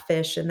bother that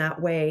fish in that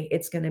way,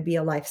 it's going to be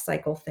a life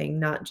cycle thing,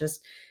 not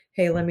just,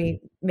 hey, let me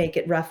make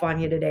it rough on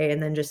you today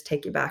and then just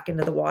take you back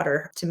into the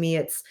water. To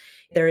me,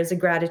 there is a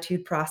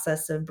gratitude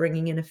process of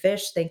bringing in a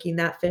fish, thanking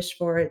that fish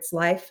for its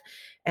life,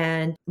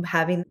 and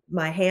having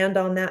my hand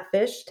on that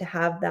fish to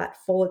have that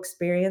full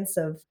experience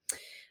of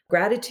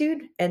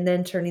gratitude and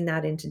then turning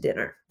that into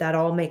dinner. That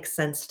all makes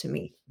sense to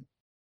me.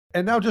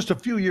 And now, just a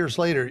few years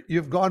later,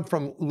 you've gone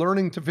from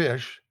learning to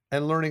fish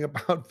and learning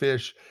about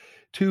fish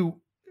to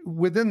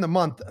within the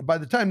month. By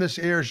the time this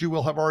airs, you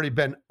will have already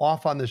been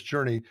off on this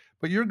journey,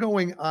 but you're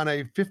going on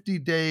a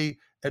 50-day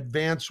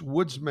advanced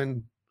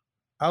woodsman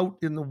out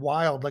in the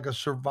wild, like a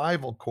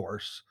survival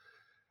course.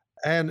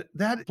 And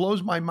that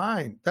blows my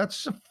mind.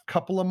 That's a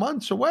couple of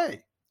months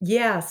away.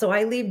 Yeah, so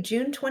I leave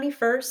June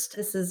 21st.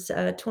 This is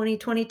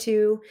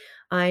 2022.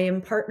 I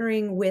am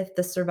partnering with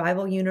the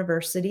Survival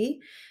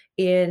University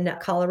in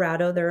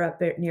Colorado. They're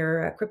up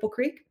near Cripple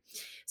Creek.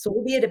 So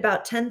we'll be at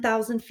about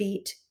 10,000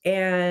 feet.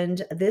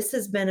 And this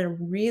has been a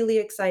really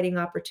exciting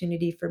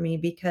opportunity for me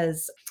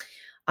because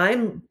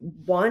I'm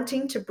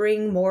wanting to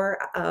bring more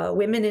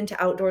women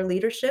into outdoor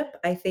leadership.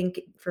 I think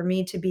for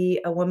me to be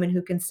a woman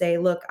who can say,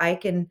 look, I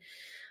can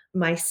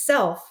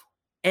myself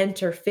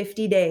enter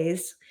 50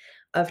 days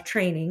of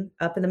training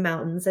up in the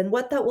mountains. And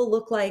what that will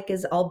look like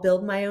is I'll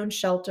build my own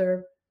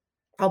shelter.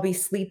 I'll be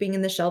sleeping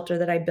in the shelter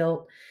that I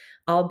built.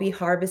 I'll be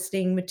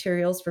harvesting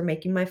materials for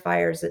making my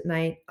fires at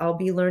night. I'll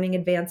be learning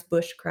advanced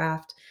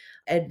bushcraft,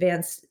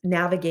 advanced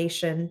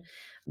navigation,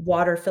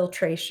 water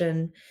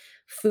filtration,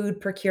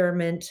 food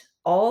procurement,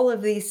 all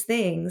of these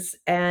things.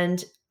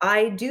 And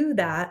I do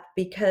that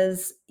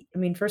because, I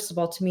mean, first of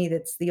all, to me,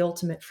 that's the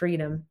ultimate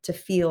freedom to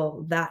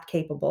feel that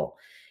capable.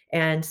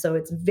 And so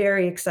it's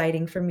very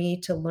exciting for me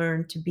to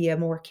learn to be a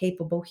more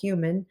capable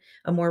human,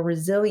 a more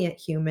resilient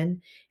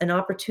human. An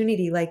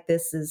opportunity like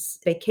this is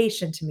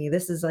vacation to me.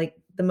 This is like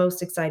the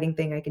most exciting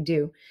thing I could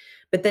do.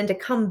 But then to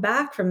come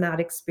back from that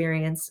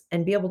experience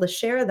and be able to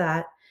share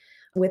that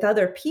with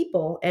other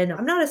people, and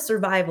I'm not a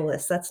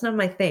survivalist, that's not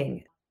my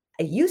thing.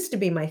 It used to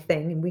be my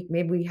thing,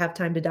 and we have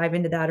time to dive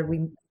into that or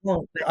we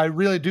won't, but I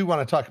really do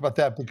wanna talk about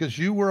that because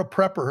you were a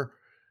prepper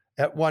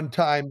at one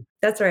time,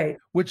 that's right.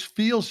 which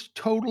feels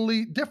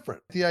totally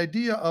different. The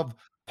idea of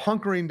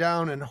hunkering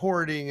down and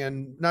hoarding,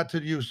 and not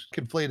to use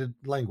conflated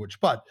language,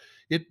 but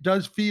it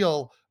does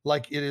feel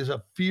like it is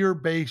a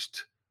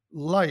fear-based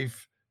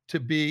life to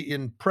be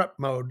in prep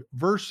mode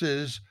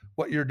versus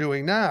what you're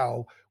doing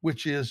now,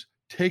 which is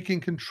taking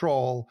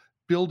control,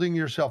 building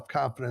your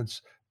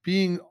self-confidence,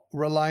 being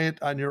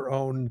reliant on your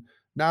own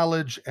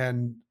knowledge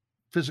and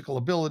physical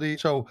ability.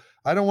 So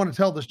I don't want to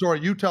tell the story,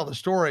 you tell the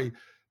story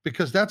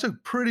because that's a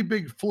pretty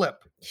big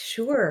flip.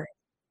 Sure,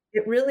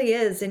 it really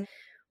is, and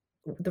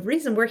the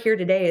reason we're here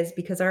today is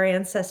because our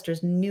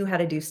ancestors knew how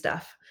to do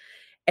stuff,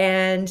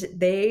 and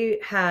they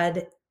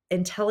had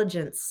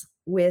intelligence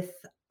with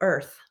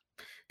earth.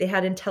 They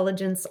had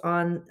intelligence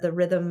on the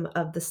rhythm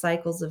of the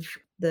cycles of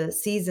the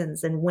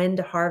seasons and when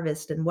to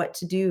harvest and what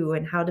to do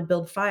and how to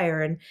build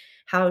fire and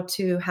how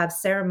to have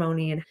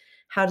ceremony and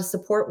how to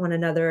support one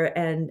another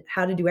and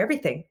how to do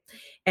everything.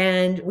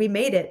 And we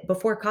made it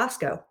before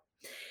Costco.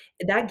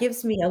 That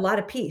gives me a lot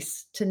of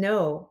peace to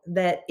know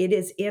that it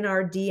is in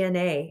our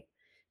DNA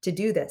to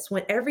do this.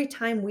 When every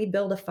time we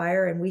build a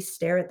fire and we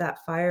stare at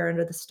that fire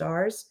under the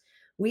stars,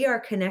 we are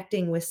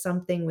connecting with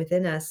something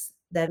within us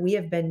that we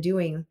have been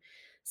doing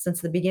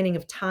since the beginning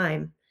of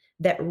time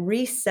that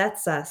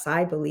resets us,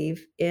 I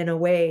believe, in a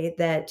way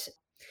that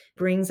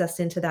brings us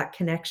into that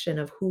connection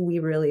of who we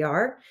really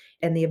are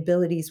and the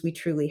abilities we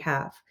truly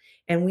have.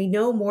 And we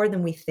know more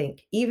than we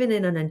think, even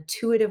in an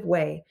intuitive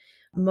way.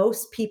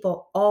 Most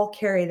people all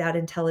carry that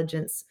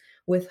intelligence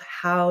with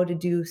how to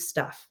do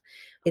stuff.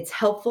 It's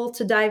helpful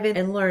to dive in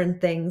and learn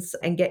things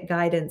and get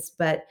guidance,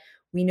 but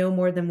we know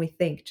more than we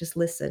think. Just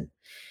listen.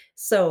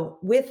 So,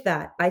 with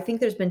that, I think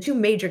there's been two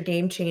major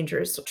game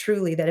changers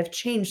truly that have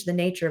changed the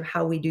nature of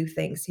how we do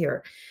things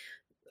here.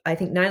 I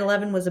think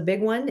 9/11 was a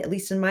big one, at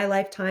least in my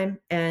lifetime.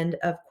 And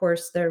of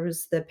course, there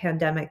was the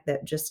pandemic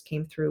that just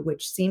came through,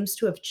 which seems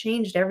to have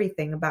changed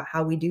everything about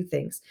how we do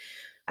things.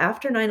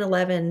 After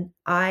 9/11,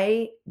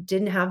 I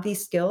didn't have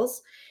these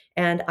skills,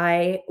 and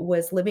I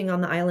was living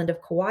on the island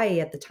of Kauai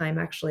at the time,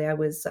 actually, I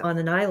was on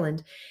an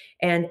island,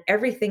 and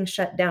everything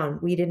shut down.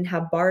 We didn't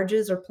have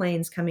barges or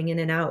planes coming in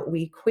and out.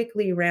 We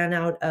quickly ran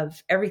out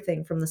of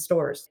everything from the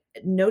stores.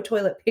 No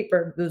toilet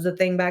paper was a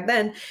thing back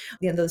then.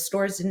 The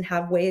stores didn't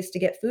have ways to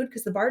get food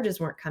because the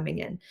barges weren't coming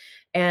in,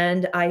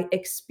 and I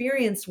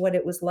experienced what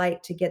it was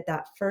like to get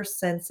that first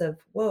sense of,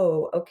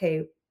 "Whoa,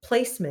 okay,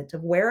 placement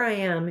of where I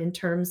am in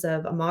terms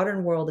of a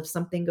modern world if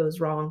something goes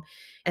wrong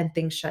and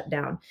things shut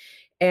down."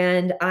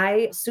 And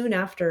I soon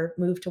after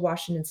moved to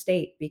Washington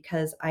State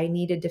because I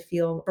needed to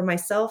feel for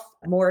myself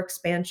more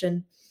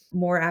expansion,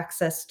 more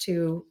access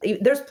to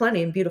there's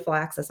plenty and beautiful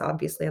access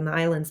obviously on the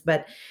islands,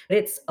 but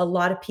it's a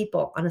lot of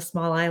people on a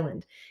small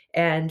island.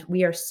 And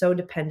we are so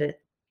dependent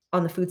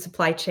on the food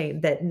supply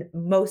chain that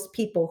most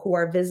people who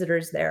are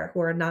visitors there, who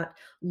are not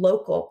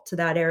local to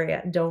that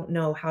area, don't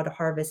know how to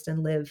harvest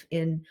and live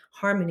in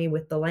harmony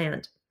with the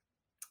land.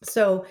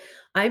 So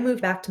I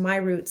moved back to my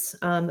roots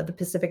of the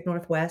Pacific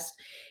Northwest,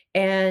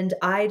 and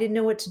I didn't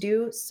know what to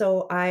do.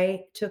 So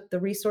I took the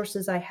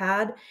resources I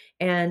had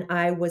and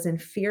I was in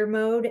fear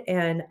mode.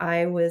 And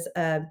I was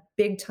a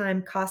big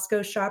time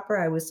Costco shopper.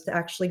 I was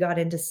actually got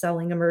into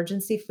selling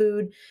emergency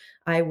food.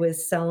 I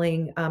was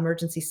selling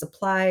emergency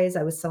supplies.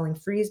 I was selling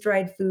freeze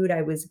dried food.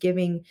 I was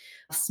giving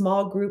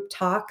small group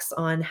talks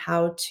on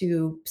how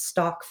to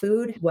stock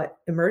food, what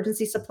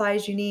emergency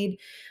supplies you need.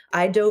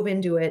 I dove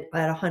into it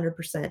at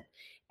 100%,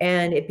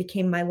 and it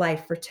became my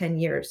life for 10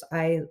 years.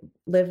 I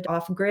lived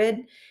off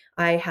grid.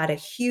 I had a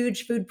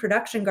huge food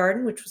production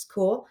garden, which was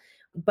cool,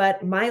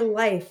 but my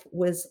life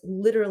was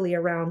literally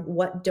around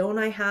what don't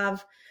I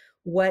have?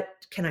 What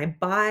can I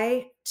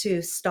buy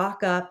to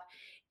stock up?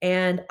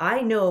 And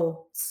I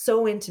know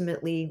so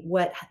intimately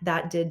what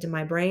that did to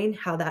my brain,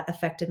 how that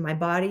affected my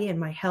body and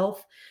my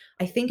health.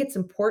 I think it's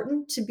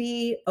important to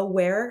be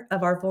aware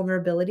of our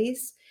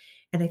vulnerabilities.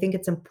 And I think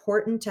it's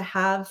important to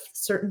have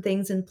certain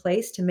things in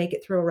place to make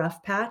it through a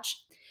rough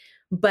patch.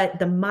 But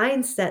the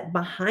mindset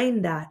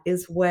behind that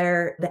is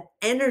where the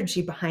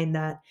energy behind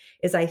that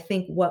is, I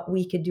think, what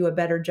we could do a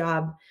better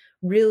job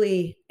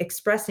really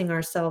expressing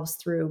ourselves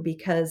through,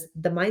 because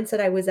the mindset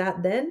I was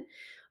at then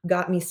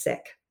got me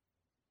sick.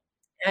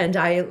 And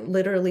I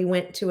literally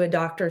went to a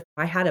doctor.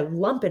 I had a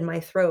lump in my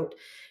throat,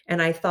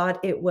 and I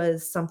thought it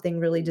was something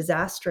really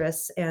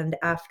disastrous, and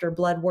after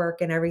blood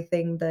work and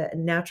everything, the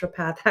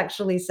naturopath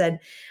actually said,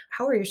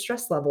 "How are your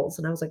stress levels?"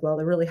 And I was like, "Well,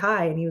 they're really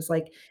high." And he was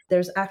like,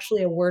 "There's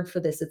actually a word for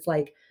this. It's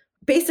like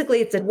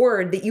basically, it's a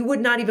word that you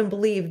would not even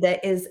believe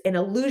that is an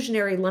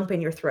illusionary lump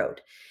in your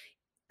throat.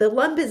 The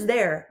lump is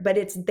there, but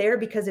it's there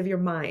because of your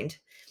mind,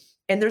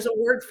 and there's a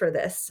word for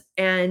this,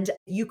 and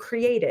you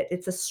create it.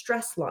 It's a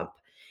stress lump."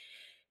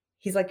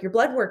 He's like, "Your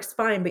blood work's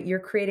fine, but you're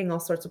creating all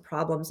sorts of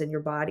problems in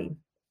your body."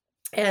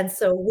 And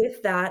so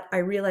with that, I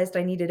realized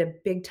I needed a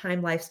big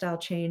time lifestyle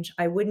change.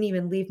 I wouldn't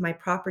even leave my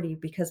property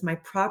because my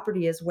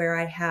property is where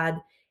I had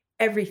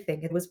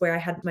everything. It was where I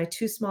had my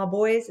 2 small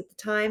boys at the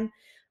time.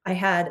 I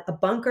had a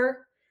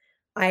bunker.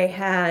 I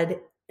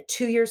had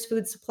 2 years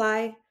food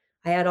supply.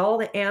 I had all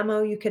the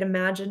ammo you could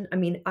imagine. I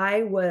mean,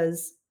 I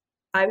was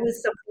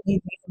something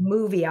you'd make a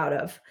movie out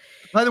of.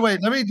 By the way,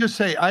 let me just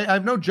say, I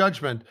have no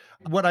judgment.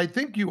 What I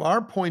think you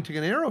are pointing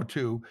an arrow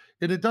to,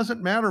 and it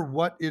doesn't matter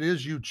what it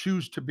is you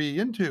choose to be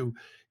into,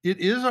 it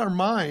is our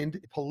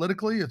mind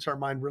politically, it's our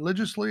mind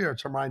religiously, or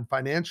it's our mind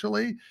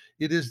financially.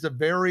 It is the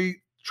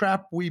very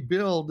trap we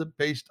build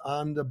based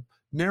on the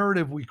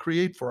narrative we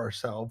create for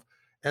ourselves.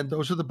 And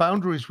those are the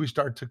boundaries we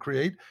start to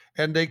create,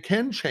 and they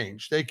can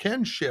change, they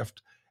can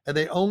shift, and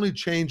they only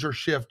change or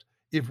shift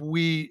if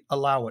we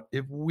allow it,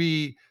 if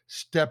we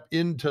step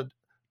into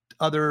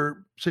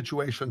other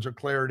situations or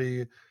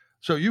clarity.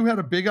 So you had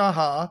a big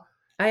aha.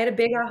 I had a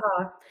big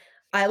aha.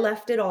 I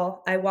left it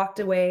all. I walked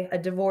away, a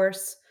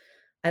divorce.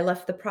 I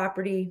left the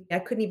property. I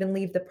couldn't even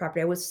leave the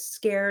property. I was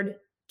scared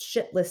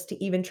shitless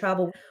to even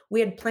travel.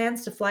 We had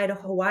plans to fly to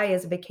Hawaii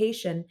as a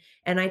vacation,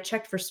 and I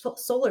checked for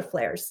solar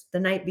flares the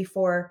night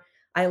before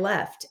I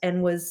left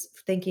and was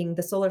thinking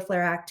the solar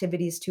flare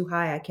activity is too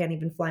high. I can't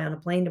even fly on a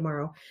plane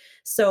tomorrow.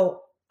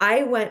 So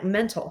I went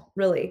mental,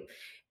 really.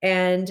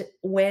 And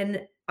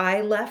when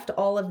I left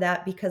all of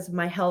that because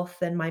my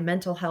health and my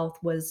mental health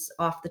was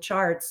off the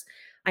charts,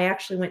 I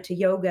actually went to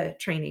yoga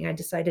training. I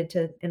decided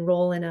to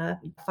enroll in a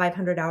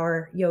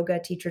 500-hour yoga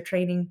teacher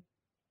training.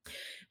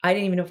 I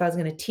didn't even know if I was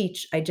gonna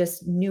teach. I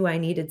just knew I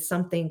needed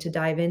something to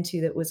dive into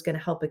that was gonna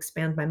help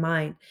expand my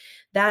mind.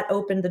 That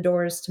opened the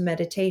doors to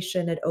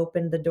meditation. It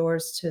opened the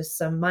doors to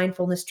some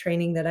mindfulness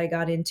training that I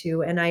got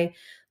into, and I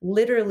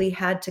literally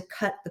had to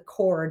cut the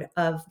cord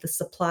of the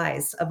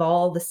supplies of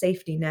all the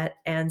safety net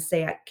and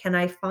say, "Can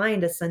I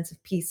find a sense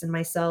of peace in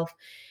myself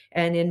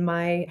and in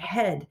my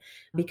head?"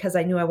 Because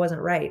I knew I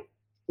wasn't right.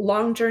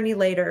 Long journey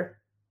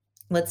later,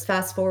 let's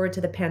fast forward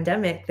to the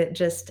pandemic that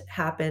just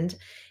happened,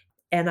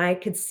 and I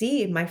could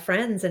see my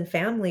friends and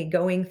family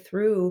going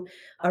through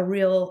a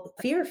real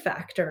fear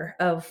factor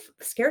of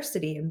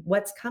scarcity and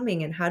what's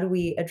coming and how do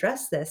we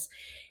address this.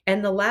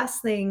 And the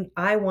last thing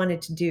I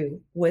wanted to do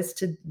was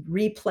to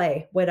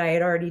replay what I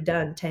had already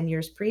done 10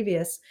 years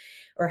previous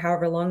or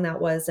however long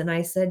that was. And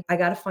I said, I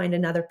got to find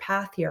another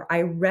path here.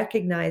 I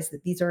recognize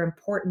that these are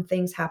important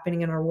things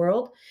happening in our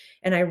world.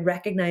 And I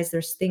recognize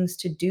there's things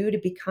to do to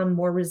become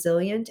more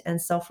resilient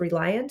and self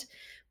reliant,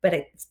 but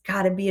it's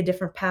got to be a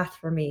different path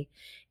for me.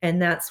 And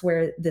that's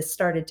where this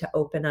started to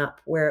open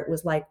up, where it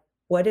was like,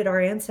 what did our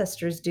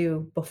ancestors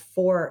do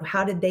before?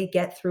 How did they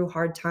get through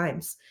hard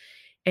times?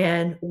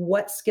 And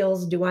what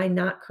skills do I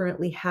not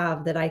currently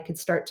have that I could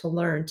start to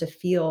learn to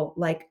feel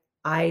like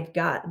I've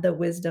got the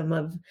wisdom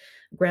of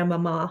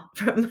grandmama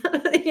from,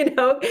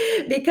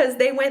 because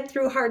they went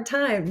through hard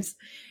times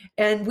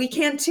and we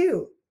can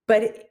too.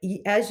 But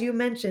as you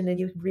mentioned and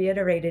you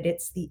reiterated,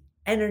 it's the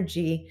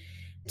energy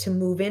to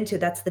move into.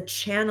 That's the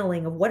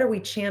channeling of what are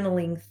we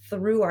channeling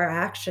through our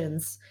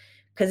actions?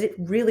 Because it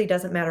really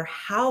doesn't matter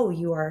how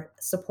you are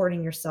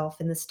supporting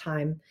yourself in this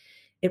time.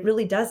 It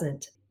really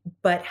doesn't,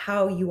 but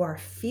how you are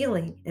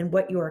feeling and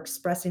what you are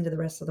expressing to the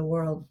rest of the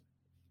world.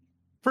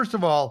 First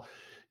of all,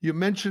 you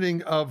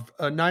mentioning of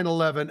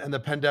 9/11 and the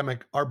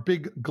pandemic are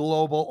big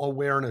global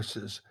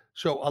awarenesses.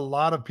 So a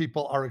lot of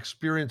people are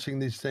experiencing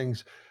these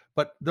things,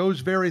 but those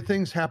very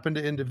things happen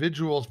to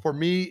individuals. For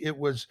me, it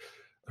was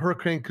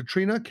Hurricane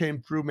Katrina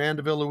came through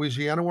Mandeville,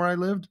 Louisiana, where I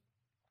lived,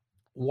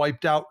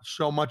 wiped out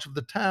so much of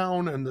the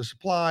town and the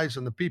supplies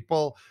and the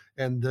people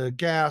and the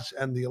gas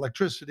and the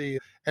electricity,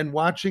 and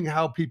watching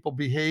how people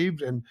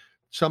behaved, and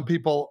some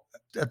people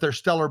at their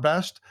stellar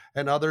best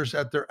and others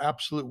at their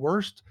absolute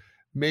worst,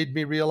 made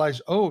me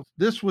realize, oh,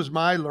 this was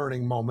my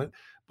learning moment.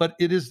 But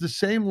it is the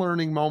same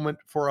learning moment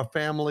for a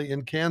family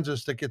in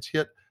Kansas that gets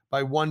hit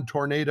by one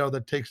tornado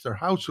that takes their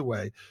house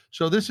away.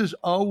 So this is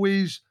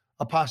always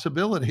a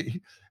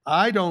possibility.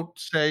 I don't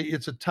say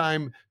it's a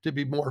time to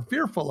be more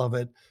fearful of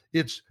it.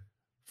 It's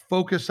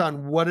focus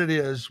on what it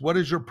is. What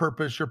is your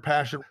purpose, your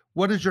passion?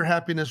 What is your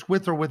happiness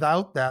with or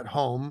without that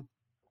home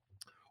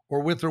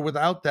or with or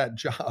without that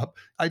job?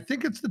 I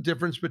think it's the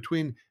difference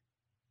between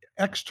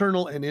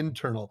external and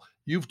internal.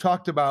 You've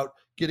talked about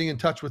getting in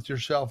touch with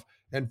yourself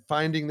and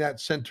finding that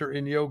center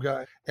in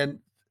yoga. And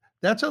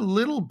that's a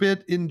little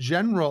bit in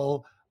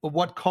general of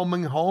what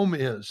coming home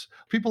is.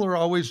 People are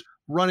always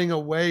running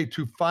away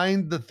to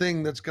find the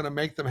thing that's going to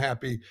make them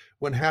happy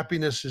when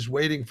happiness is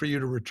waiting for you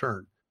to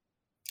return.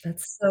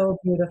 That's so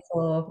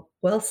beautiful.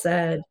 Well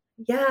said.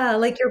 Yeah,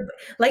 like you're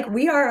like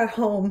we are a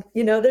home,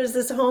 there's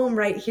this home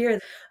right here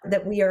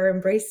that we are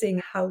embracing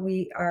how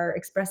we are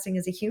expressing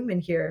as a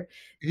human here.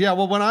 Yeah,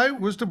 well, when I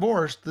was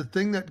divorced, the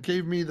thing that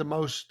gave me the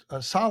most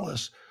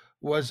solace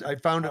was I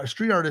found a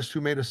street artist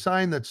who made a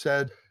sign that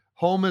said,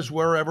 "Home is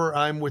wherever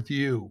I'm with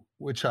you,"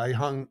 which I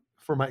hung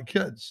for my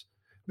kids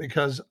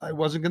because I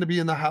wasn't going to be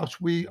in the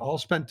house we all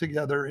spent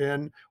together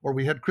in or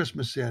we had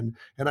Christmas in.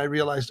 And I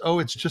realized, oh,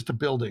 it's just a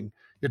building.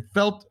 It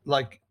felt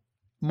like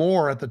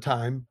more at the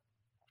time.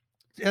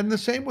 And the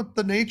same with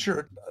the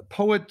nature.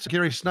 Poet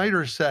Gary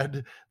Snyder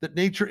said that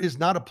nature is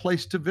not a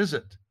place to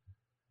visit,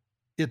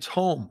 it's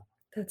home.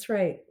 That's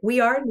right. We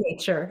are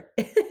nature.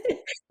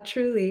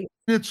 Truly.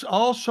 It's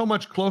all so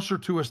much closer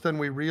to us than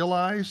we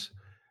realize.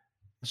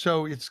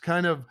 So it's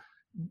kind of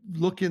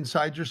look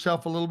inside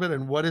yourself a little bit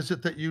and what is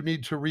it that you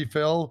need to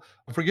refill?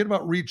 Forget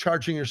about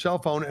recharging your cell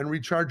phone and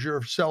recharge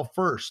yourself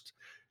first.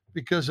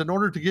 Because in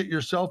order to get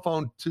your cell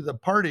phone to the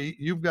party,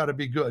 you've got to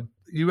be good.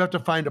 You have to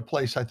find a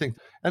place, I think.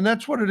 And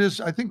that's what it is.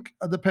 I think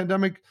the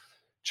pandemic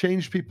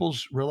changed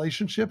people's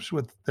relationships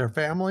with their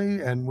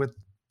family and with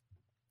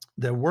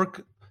their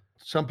work.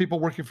 Some people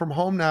working from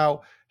home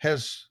now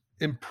has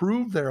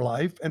improved their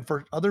life. And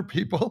for other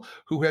people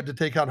who had to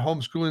take on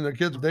homeschooling their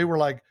kids, they were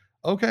like,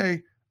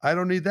 okay, I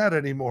don't need that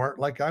anymore.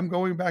 Like I'm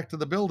going back to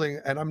the building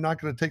and I'm not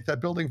going to take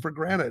that building for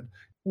granted.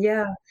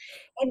 Yeah.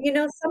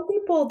 And some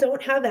people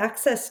don't have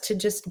access to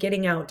just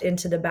getting out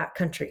into the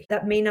backcountry.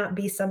 That may not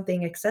be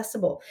something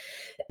accessible,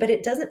 but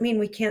it doesn't mean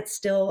we can't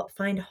still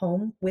find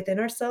home within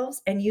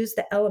ourselves and use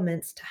the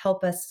elements to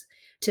help us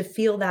to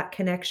feel that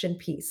connection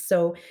piece.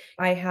 So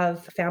I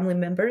have family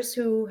members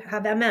who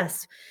have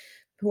MS,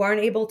 who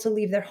aren't able to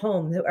leave their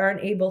home, who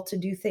aren't able to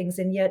do things.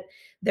 And yet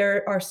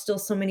there are still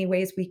so many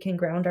ways we can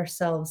ground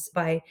ourselves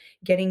by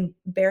getting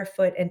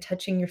barefoot and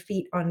touching your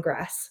feet on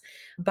grass,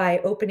 by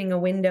opening a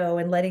window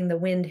and letting the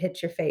wind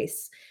hit your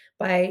face,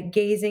 by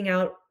gazing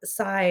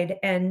outside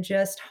and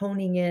just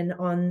honing in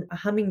on a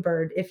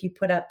hummingbird if you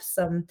put up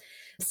some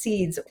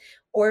seeds,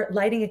 or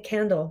lighting a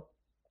candle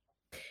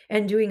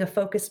and doing a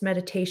focused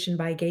meditation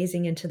by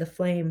gazing into the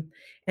flame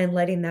and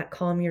letting that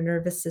calm your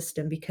nervous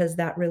system, because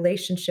that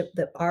relationship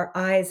that our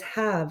eyes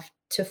have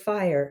to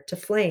fire, to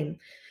flame,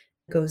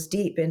 goes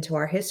deep into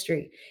our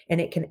history,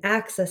 and it can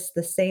access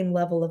the same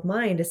level of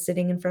mind as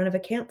sitting in front of a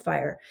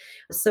campfire.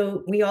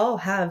 So we all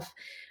have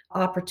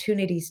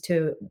opportunities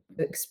to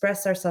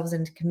express ourselves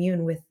and to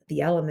commune with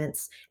the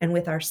elements and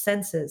with our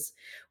senses.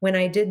 When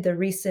I did the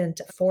recent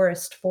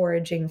forest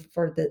foraging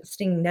for the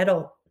stinging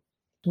nettle,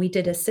 we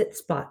did a sit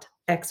spot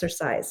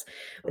exercise.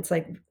 It's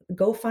like,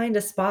 go find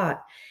a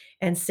spot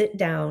and sit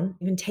down,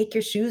 even take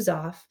your shoes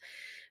off,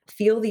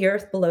 feel the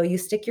earth below you,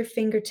 stick your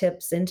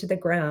fingertips into the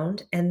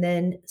ground, and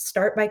then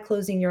start by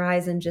closing your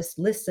eyes and just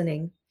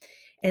listening.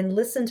 And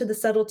listen to the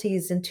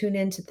subtleties and tune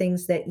into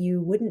things that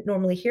you wouldn't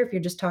normally hear if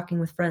you're just talking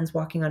with friends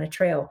walking on a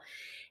trail.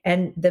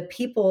 And the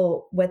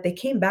people, what they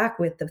came back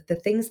with, the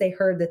things they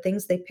heard, the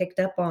things they picked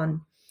up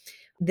on,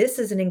 this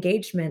is an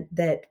engagement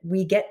that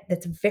we get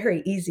that's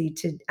very easy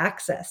to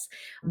access.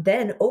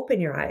 Then open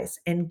your eyes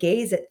and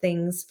gaze at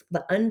things,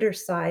 the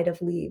underside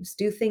of leaves,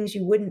 do things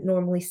you wouldn't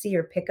normally see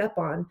or pick up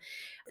on,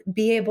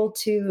 be able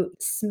to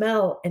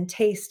smell and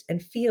taste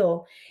and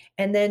feel.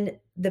 And then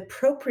the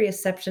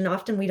proprioception,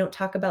 often we don't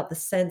talk about the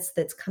sense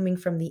that's coming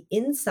from the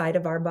inside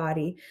of our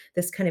body,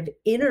 this kind of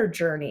inner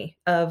journey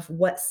of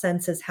what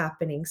sense is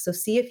happening. So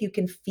see if you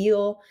can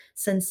feel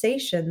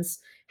sensations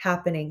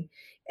happening.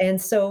 And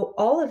so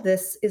all of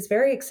this is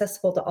very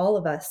accessible to all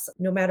of us,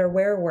 no matter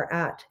where we're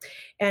at.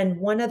 And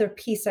one other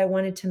piece I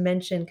wanted to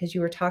mention, because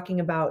you were talking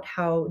about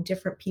how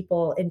different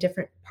people in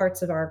different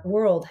parts of our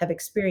world have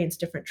experienced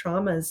different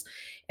traumas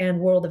and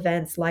world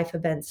events, life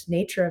events,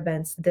 nature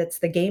events. That's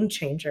the game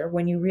changer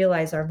when you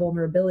realize our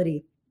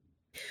vulnerability.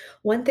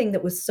 One thing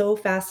that was so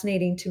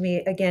fascinating to me,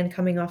 again,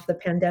 coming off the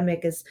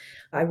pandemic, is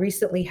I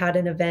recently had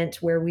an event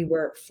where we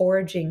were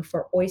foraging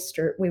for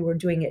oyster. We were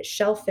doing a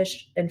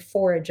shellfish and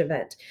forage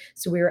event.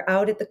 So we were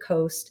out at the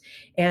coast,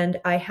 and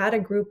I had a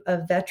group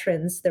of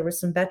veterans. There were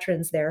some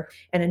veterans there,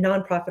 and a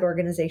nonprofit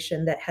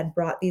organization that had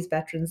brought these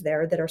veterans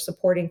there that are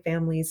supporting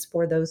families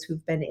for those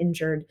who've been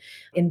injured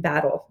in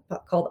battle,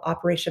 called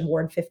Operation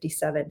Ward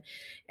 57.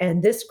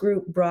 And this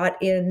group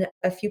brought in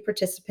a few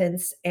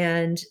participants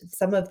and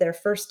some of their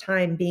first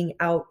time being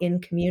out in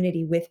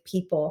community with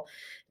people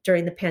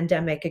during the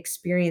pandemic,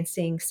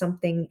 experiencing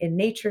something in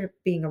nature,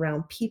 being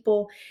around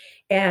people.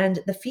 And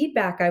the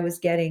feedback I was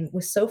getting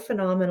was so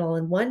phenomenal.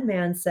 And one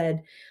man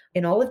said,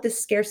 in all of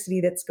this scarcity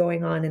that's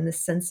going on, in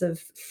this sense of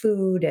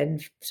food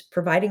and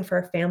providing for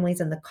our families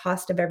and the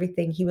cost of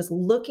everything, he was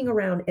looking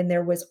around and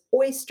there was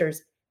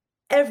oysters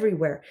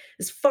everywhere.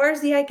 As far as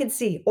the eye could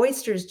see,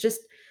 oysters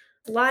just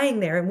lying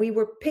there, and we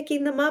were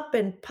picking them up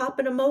and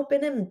popping them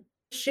open and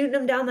shooting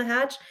them down the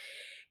hatch.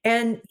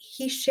 And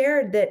he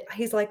shared that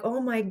he's like,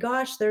 "Oh my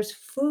gosh, there's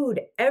food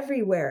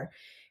everywhere."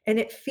 And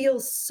it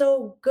feels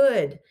so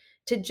good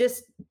to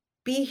just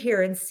be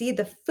here and see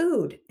the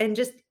food and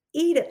just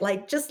eat it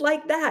like just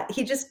like that.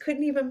 He just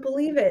couldn't even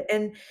believe it.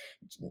 And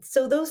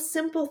so those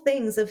simple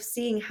things of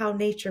seeing how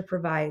nature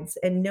provides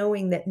and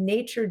knowing that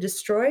nature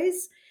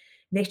destroys,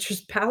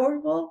 nature's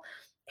powerful,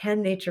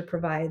 and nature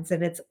provides,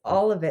 and it's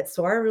all of it.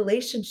 So our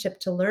relationship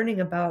to learning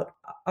about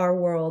our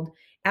world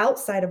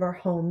outside of our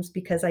homes,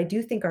 because I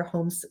do think our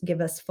homes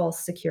give us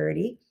false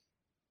security.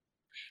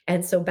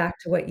 And so back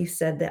to what you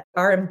said, that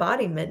our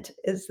embodiment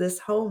is this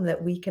home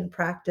that we can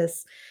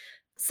practice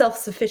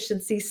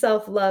self-sufficiency,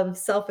 self-love,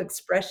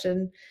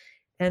 self-expression,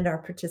 and our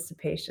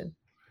participation.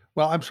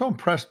 Well, I'm so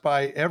impressed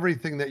by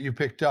everything that you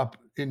picked up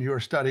in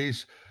your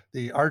studies,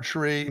 the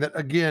archery, that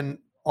again,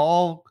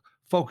 all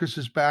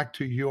focuses back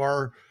to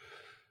your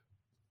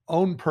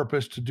own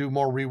purpose to do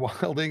more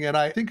rewilding. And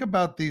I think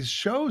about these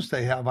shows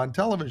they have on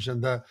television,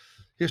 the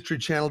History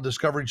Channel,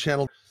 Discovery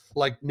Channel,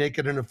 like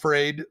Naked and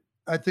Afraid.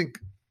 I think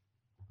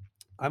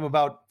I'm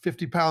about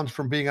 50 pounds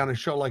from being on a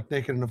show like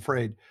Naked and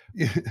Afraid.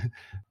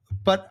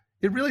 But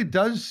it really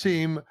does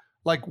seem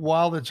like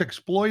while it's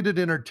exploited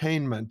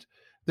entertainment,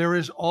 there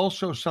is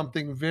also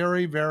something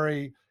very,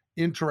 very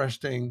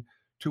interesting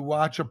to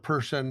watch a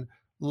person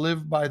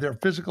live by their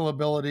physical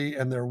ability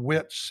and their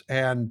wits.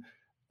 And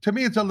to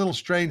me, it's a little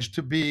strange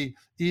to be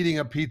eating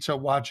a pizza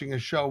watching a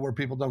show where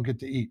people don't get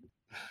to eat.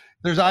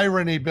 There's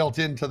irony built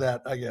into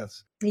that, I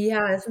guess.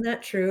 Yeah, isn't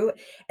that true?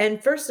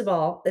 And first of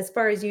all, as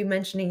far as you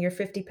mentioning you're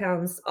 50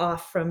 pounds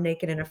off from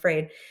Naked and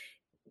Afraid,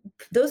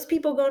 those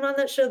people going on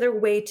that show, they're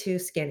way too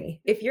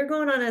skinny. If you're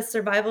going on a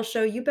survival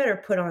show, you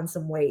better put on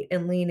some weight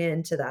and lean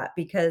into that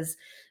because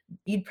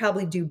you'd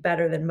probably do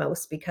better than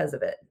most because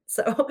of it.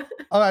 So,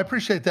 Oh, I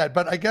appreciate that.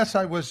 But I guess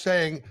I was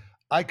saying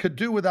I could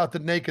do without the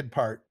naked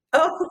part.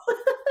 oh,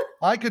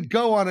 I could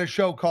go on a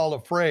show called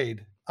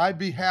Afraid. I'd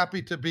be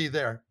happy to be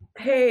there.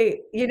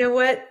 hey, you know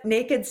what?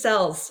 Naked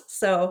sells.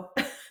 So,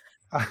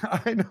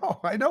 I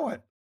know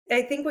it.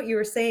 I think what you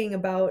were saying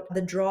about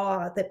the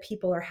draw that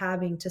people are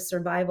having to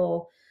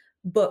survival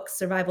books,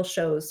 survival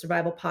shows,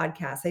 survival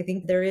podcasts, I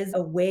think there is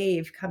a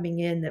wave coming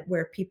in that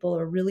where people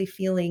are really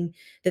feeling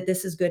that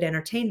this is good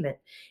entertainment.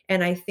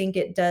 And I think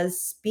it does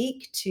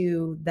speak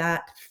to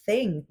that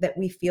thing that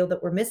we feel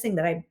that we're missing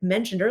that I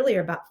mentioned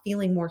earlier about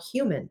feeling more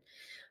human.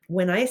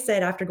 When I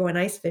said after going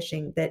ice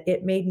fishing that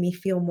it made me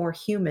feel more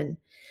human,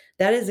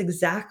 that is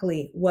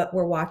exactly what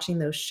we're watching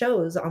those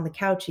shows on the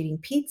couch eating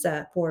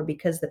pizza for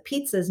because the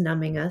pizza is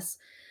numbing us.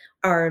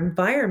 Our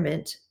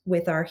environment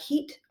with our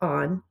heat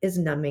on is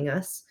numbing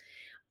us.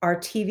 Our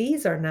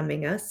TVs are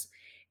numbing us.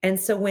 And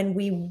so when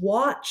we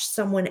watch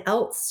someone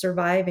else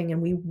surviving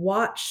and we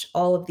watch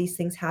all of these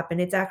things happen,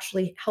 it's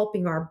actually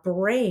helping our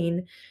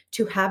brain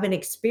to have an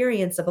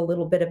experience of a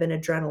little bit of an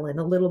adrenaline,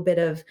 a little bit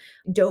of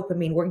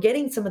dopamine. We're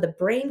getting some of the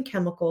brain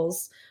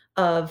chemicals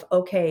of,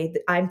 okay,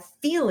 I'm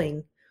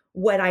feeling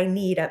what I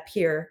need up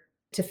here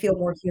to feel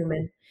more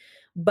human.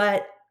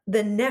 But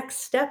the next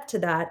step to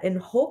that, and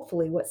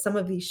hopefully what some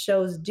of these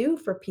shows do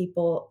for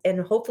people,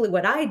 and hopefully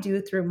what I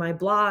do through my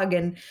blog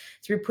and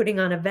through putting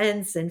on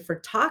events and for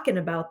talking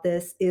about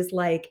this, is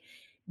like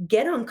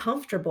get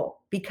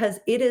uncomfortable because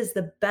it is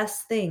the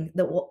best thing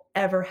that will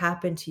ever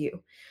happen to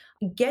you.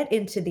 Get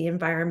into the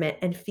environment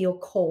and feel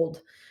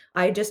cold.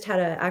 I just had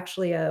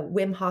actually a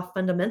Wim Hof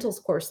fundamentals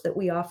course that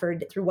we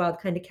offered through Wild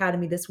Kind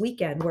Academy this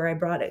weekend, where I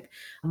brought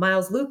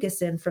Miles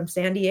Lucas in from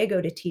San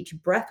Diego to teach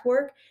breath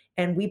work,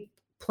 and we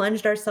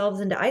plunged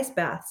ourselves into ice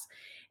baths.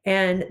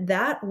 And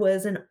that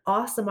was an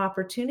awesome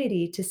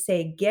opportunity to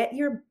say, get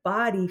your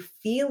body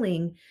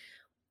feeling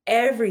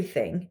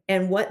everything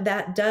and what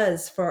that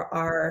does for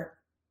our,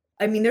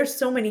 I mean, there's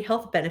so many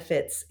health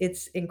benefits.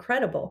 It's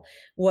incredible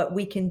what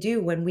we can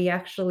do when we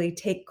actually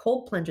take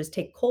cold plunges,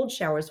 take cold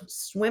showers,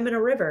 swim in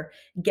a river,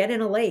 get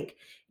in a lake,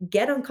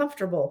 get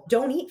uncomfortable,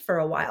 don't eat for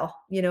a while,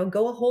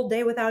 go a whole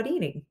day without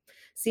eating.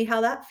 See how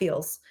that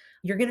feels.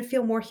 You're going to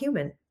feel more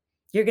human.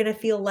 You're going to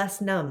feel less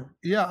numb.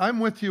 Yeah, I'm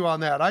with you on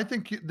that. I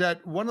think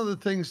that one of the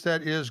things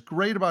that is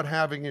great about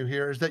having you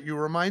here is that you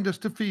remind us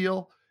to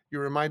feel, you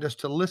remind us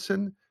to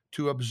listen,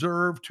 to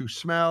observe, to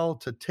smell,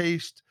 to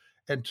taste,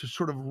 and to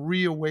sort of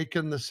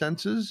reawaken the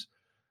senses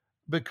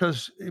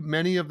because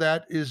many of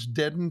that is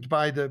deadened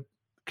by the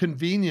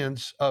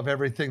convenience of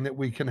everything that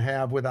we can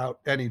have without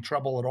any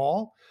trouble at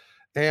all.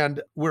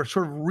 And we're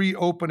sort of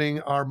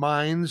reopening our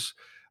minds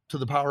to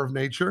the power of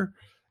nature.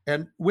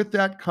 And with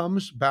that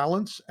comes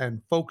balance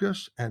and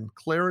focus and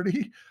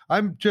clarity.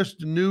 I'm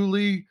just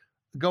newly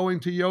going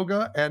to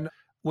yoga. And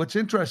what's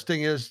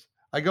interesting is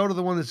I go to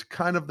the one that's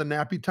kind of the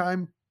nappy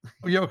time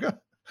yoga,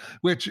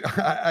 which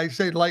I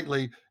say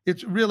lightly.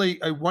 It's really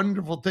a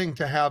wonderful thing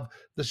to have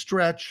the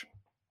stretch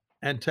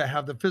and to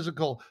have the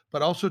physical,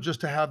 but also just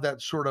to have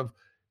that sort of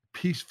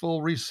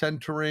peaceful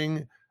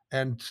recentering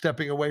and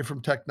stepping away from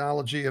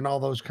technology and all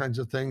those kinds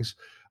of things.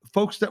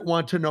 Folks that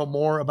want to know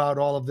more about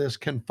all of this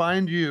can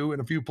find you in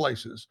a few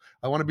places.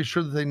 I want to be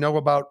sure that they know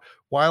about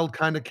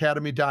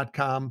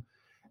wildkindacademy.com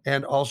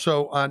and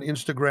also on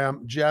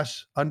Instagram,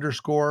 Jess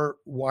underscore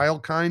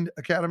wildkind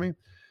academy.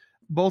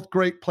 Both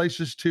great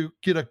places to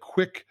get a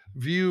quick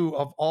view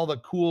of all the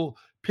cool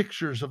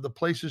pictures of the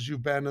places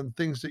you've been and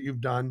things that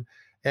you've done,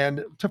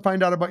 and to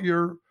find out about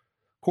your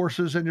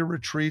courses and your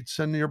retreats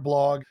and your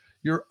blog.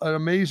 You're an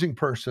amazing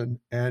person,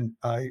 and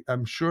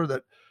I'm sure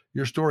that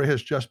your story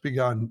has just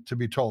begun to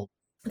be told.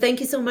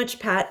 Thank you so much,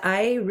 Pat.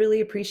 I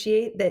really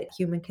appreciate that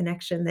human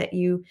connection that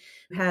you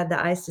had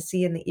the eyes to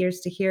see and the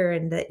ears to hear,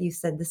 and that you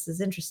said, this is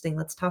interesting.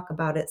 Let's talk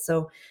about it.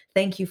 So,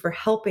 thank you for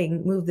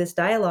helping move this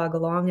dialogue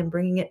along and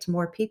bringing it to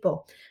more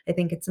people. I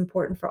think it's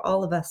important for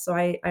all of us. So,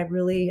 I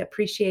really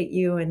appreciate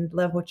you and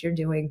love what you're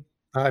doing.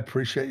 I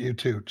appreciate you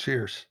too.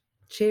 Cheers.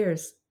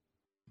 Cheers.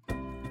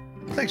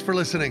 Thanks for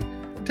listening.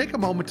 Take a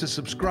moment to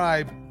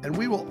subscribe, and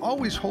we will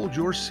always hold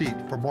your seat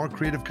for more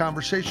creative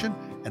conversation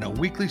and a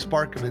weekly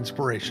spark of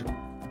inspiration.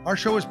 Our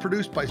show is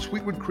produced by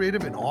Sweetwood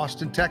Creative in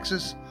Austin,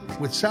 Texas,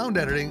 with sound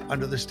editing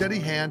under the steady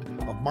hand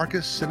of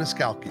Marcus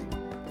Siniscalchi.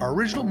 Our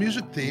original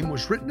music theme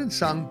was written and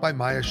sung by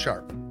Maya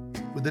Sharp,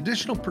 with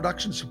additional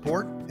production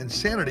support and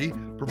sanity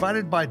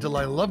provided by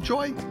Delilah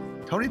Lovejoy,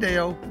 Tony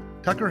Deo,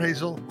 Tucker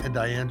Hazel, and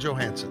Diane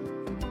Johansson.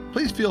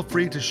 Please feel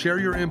free to share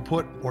your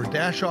input or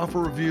dash off a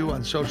review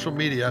on social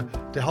media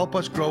to help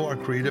us grow our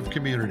creative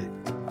community.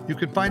 You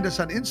can find us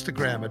on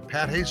Instagram at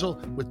Pat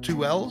Hazel with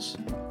 2 L's,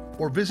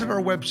 or visit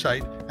our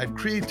website at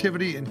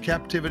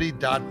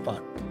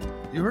creativityandcaptivity.fun.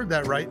 You heard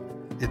that right.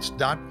 It's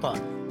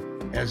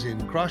 .fun, as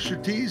in cross your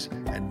T's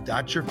and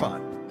dot your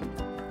fun.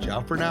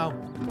 Ciao for now.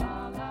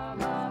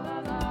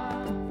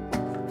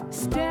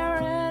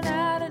 Staring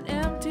at an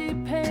empty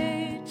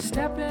page,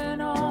 stepping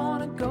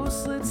on a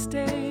ghostlit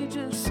stage,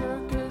 a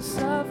circus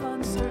of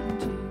uncertainty.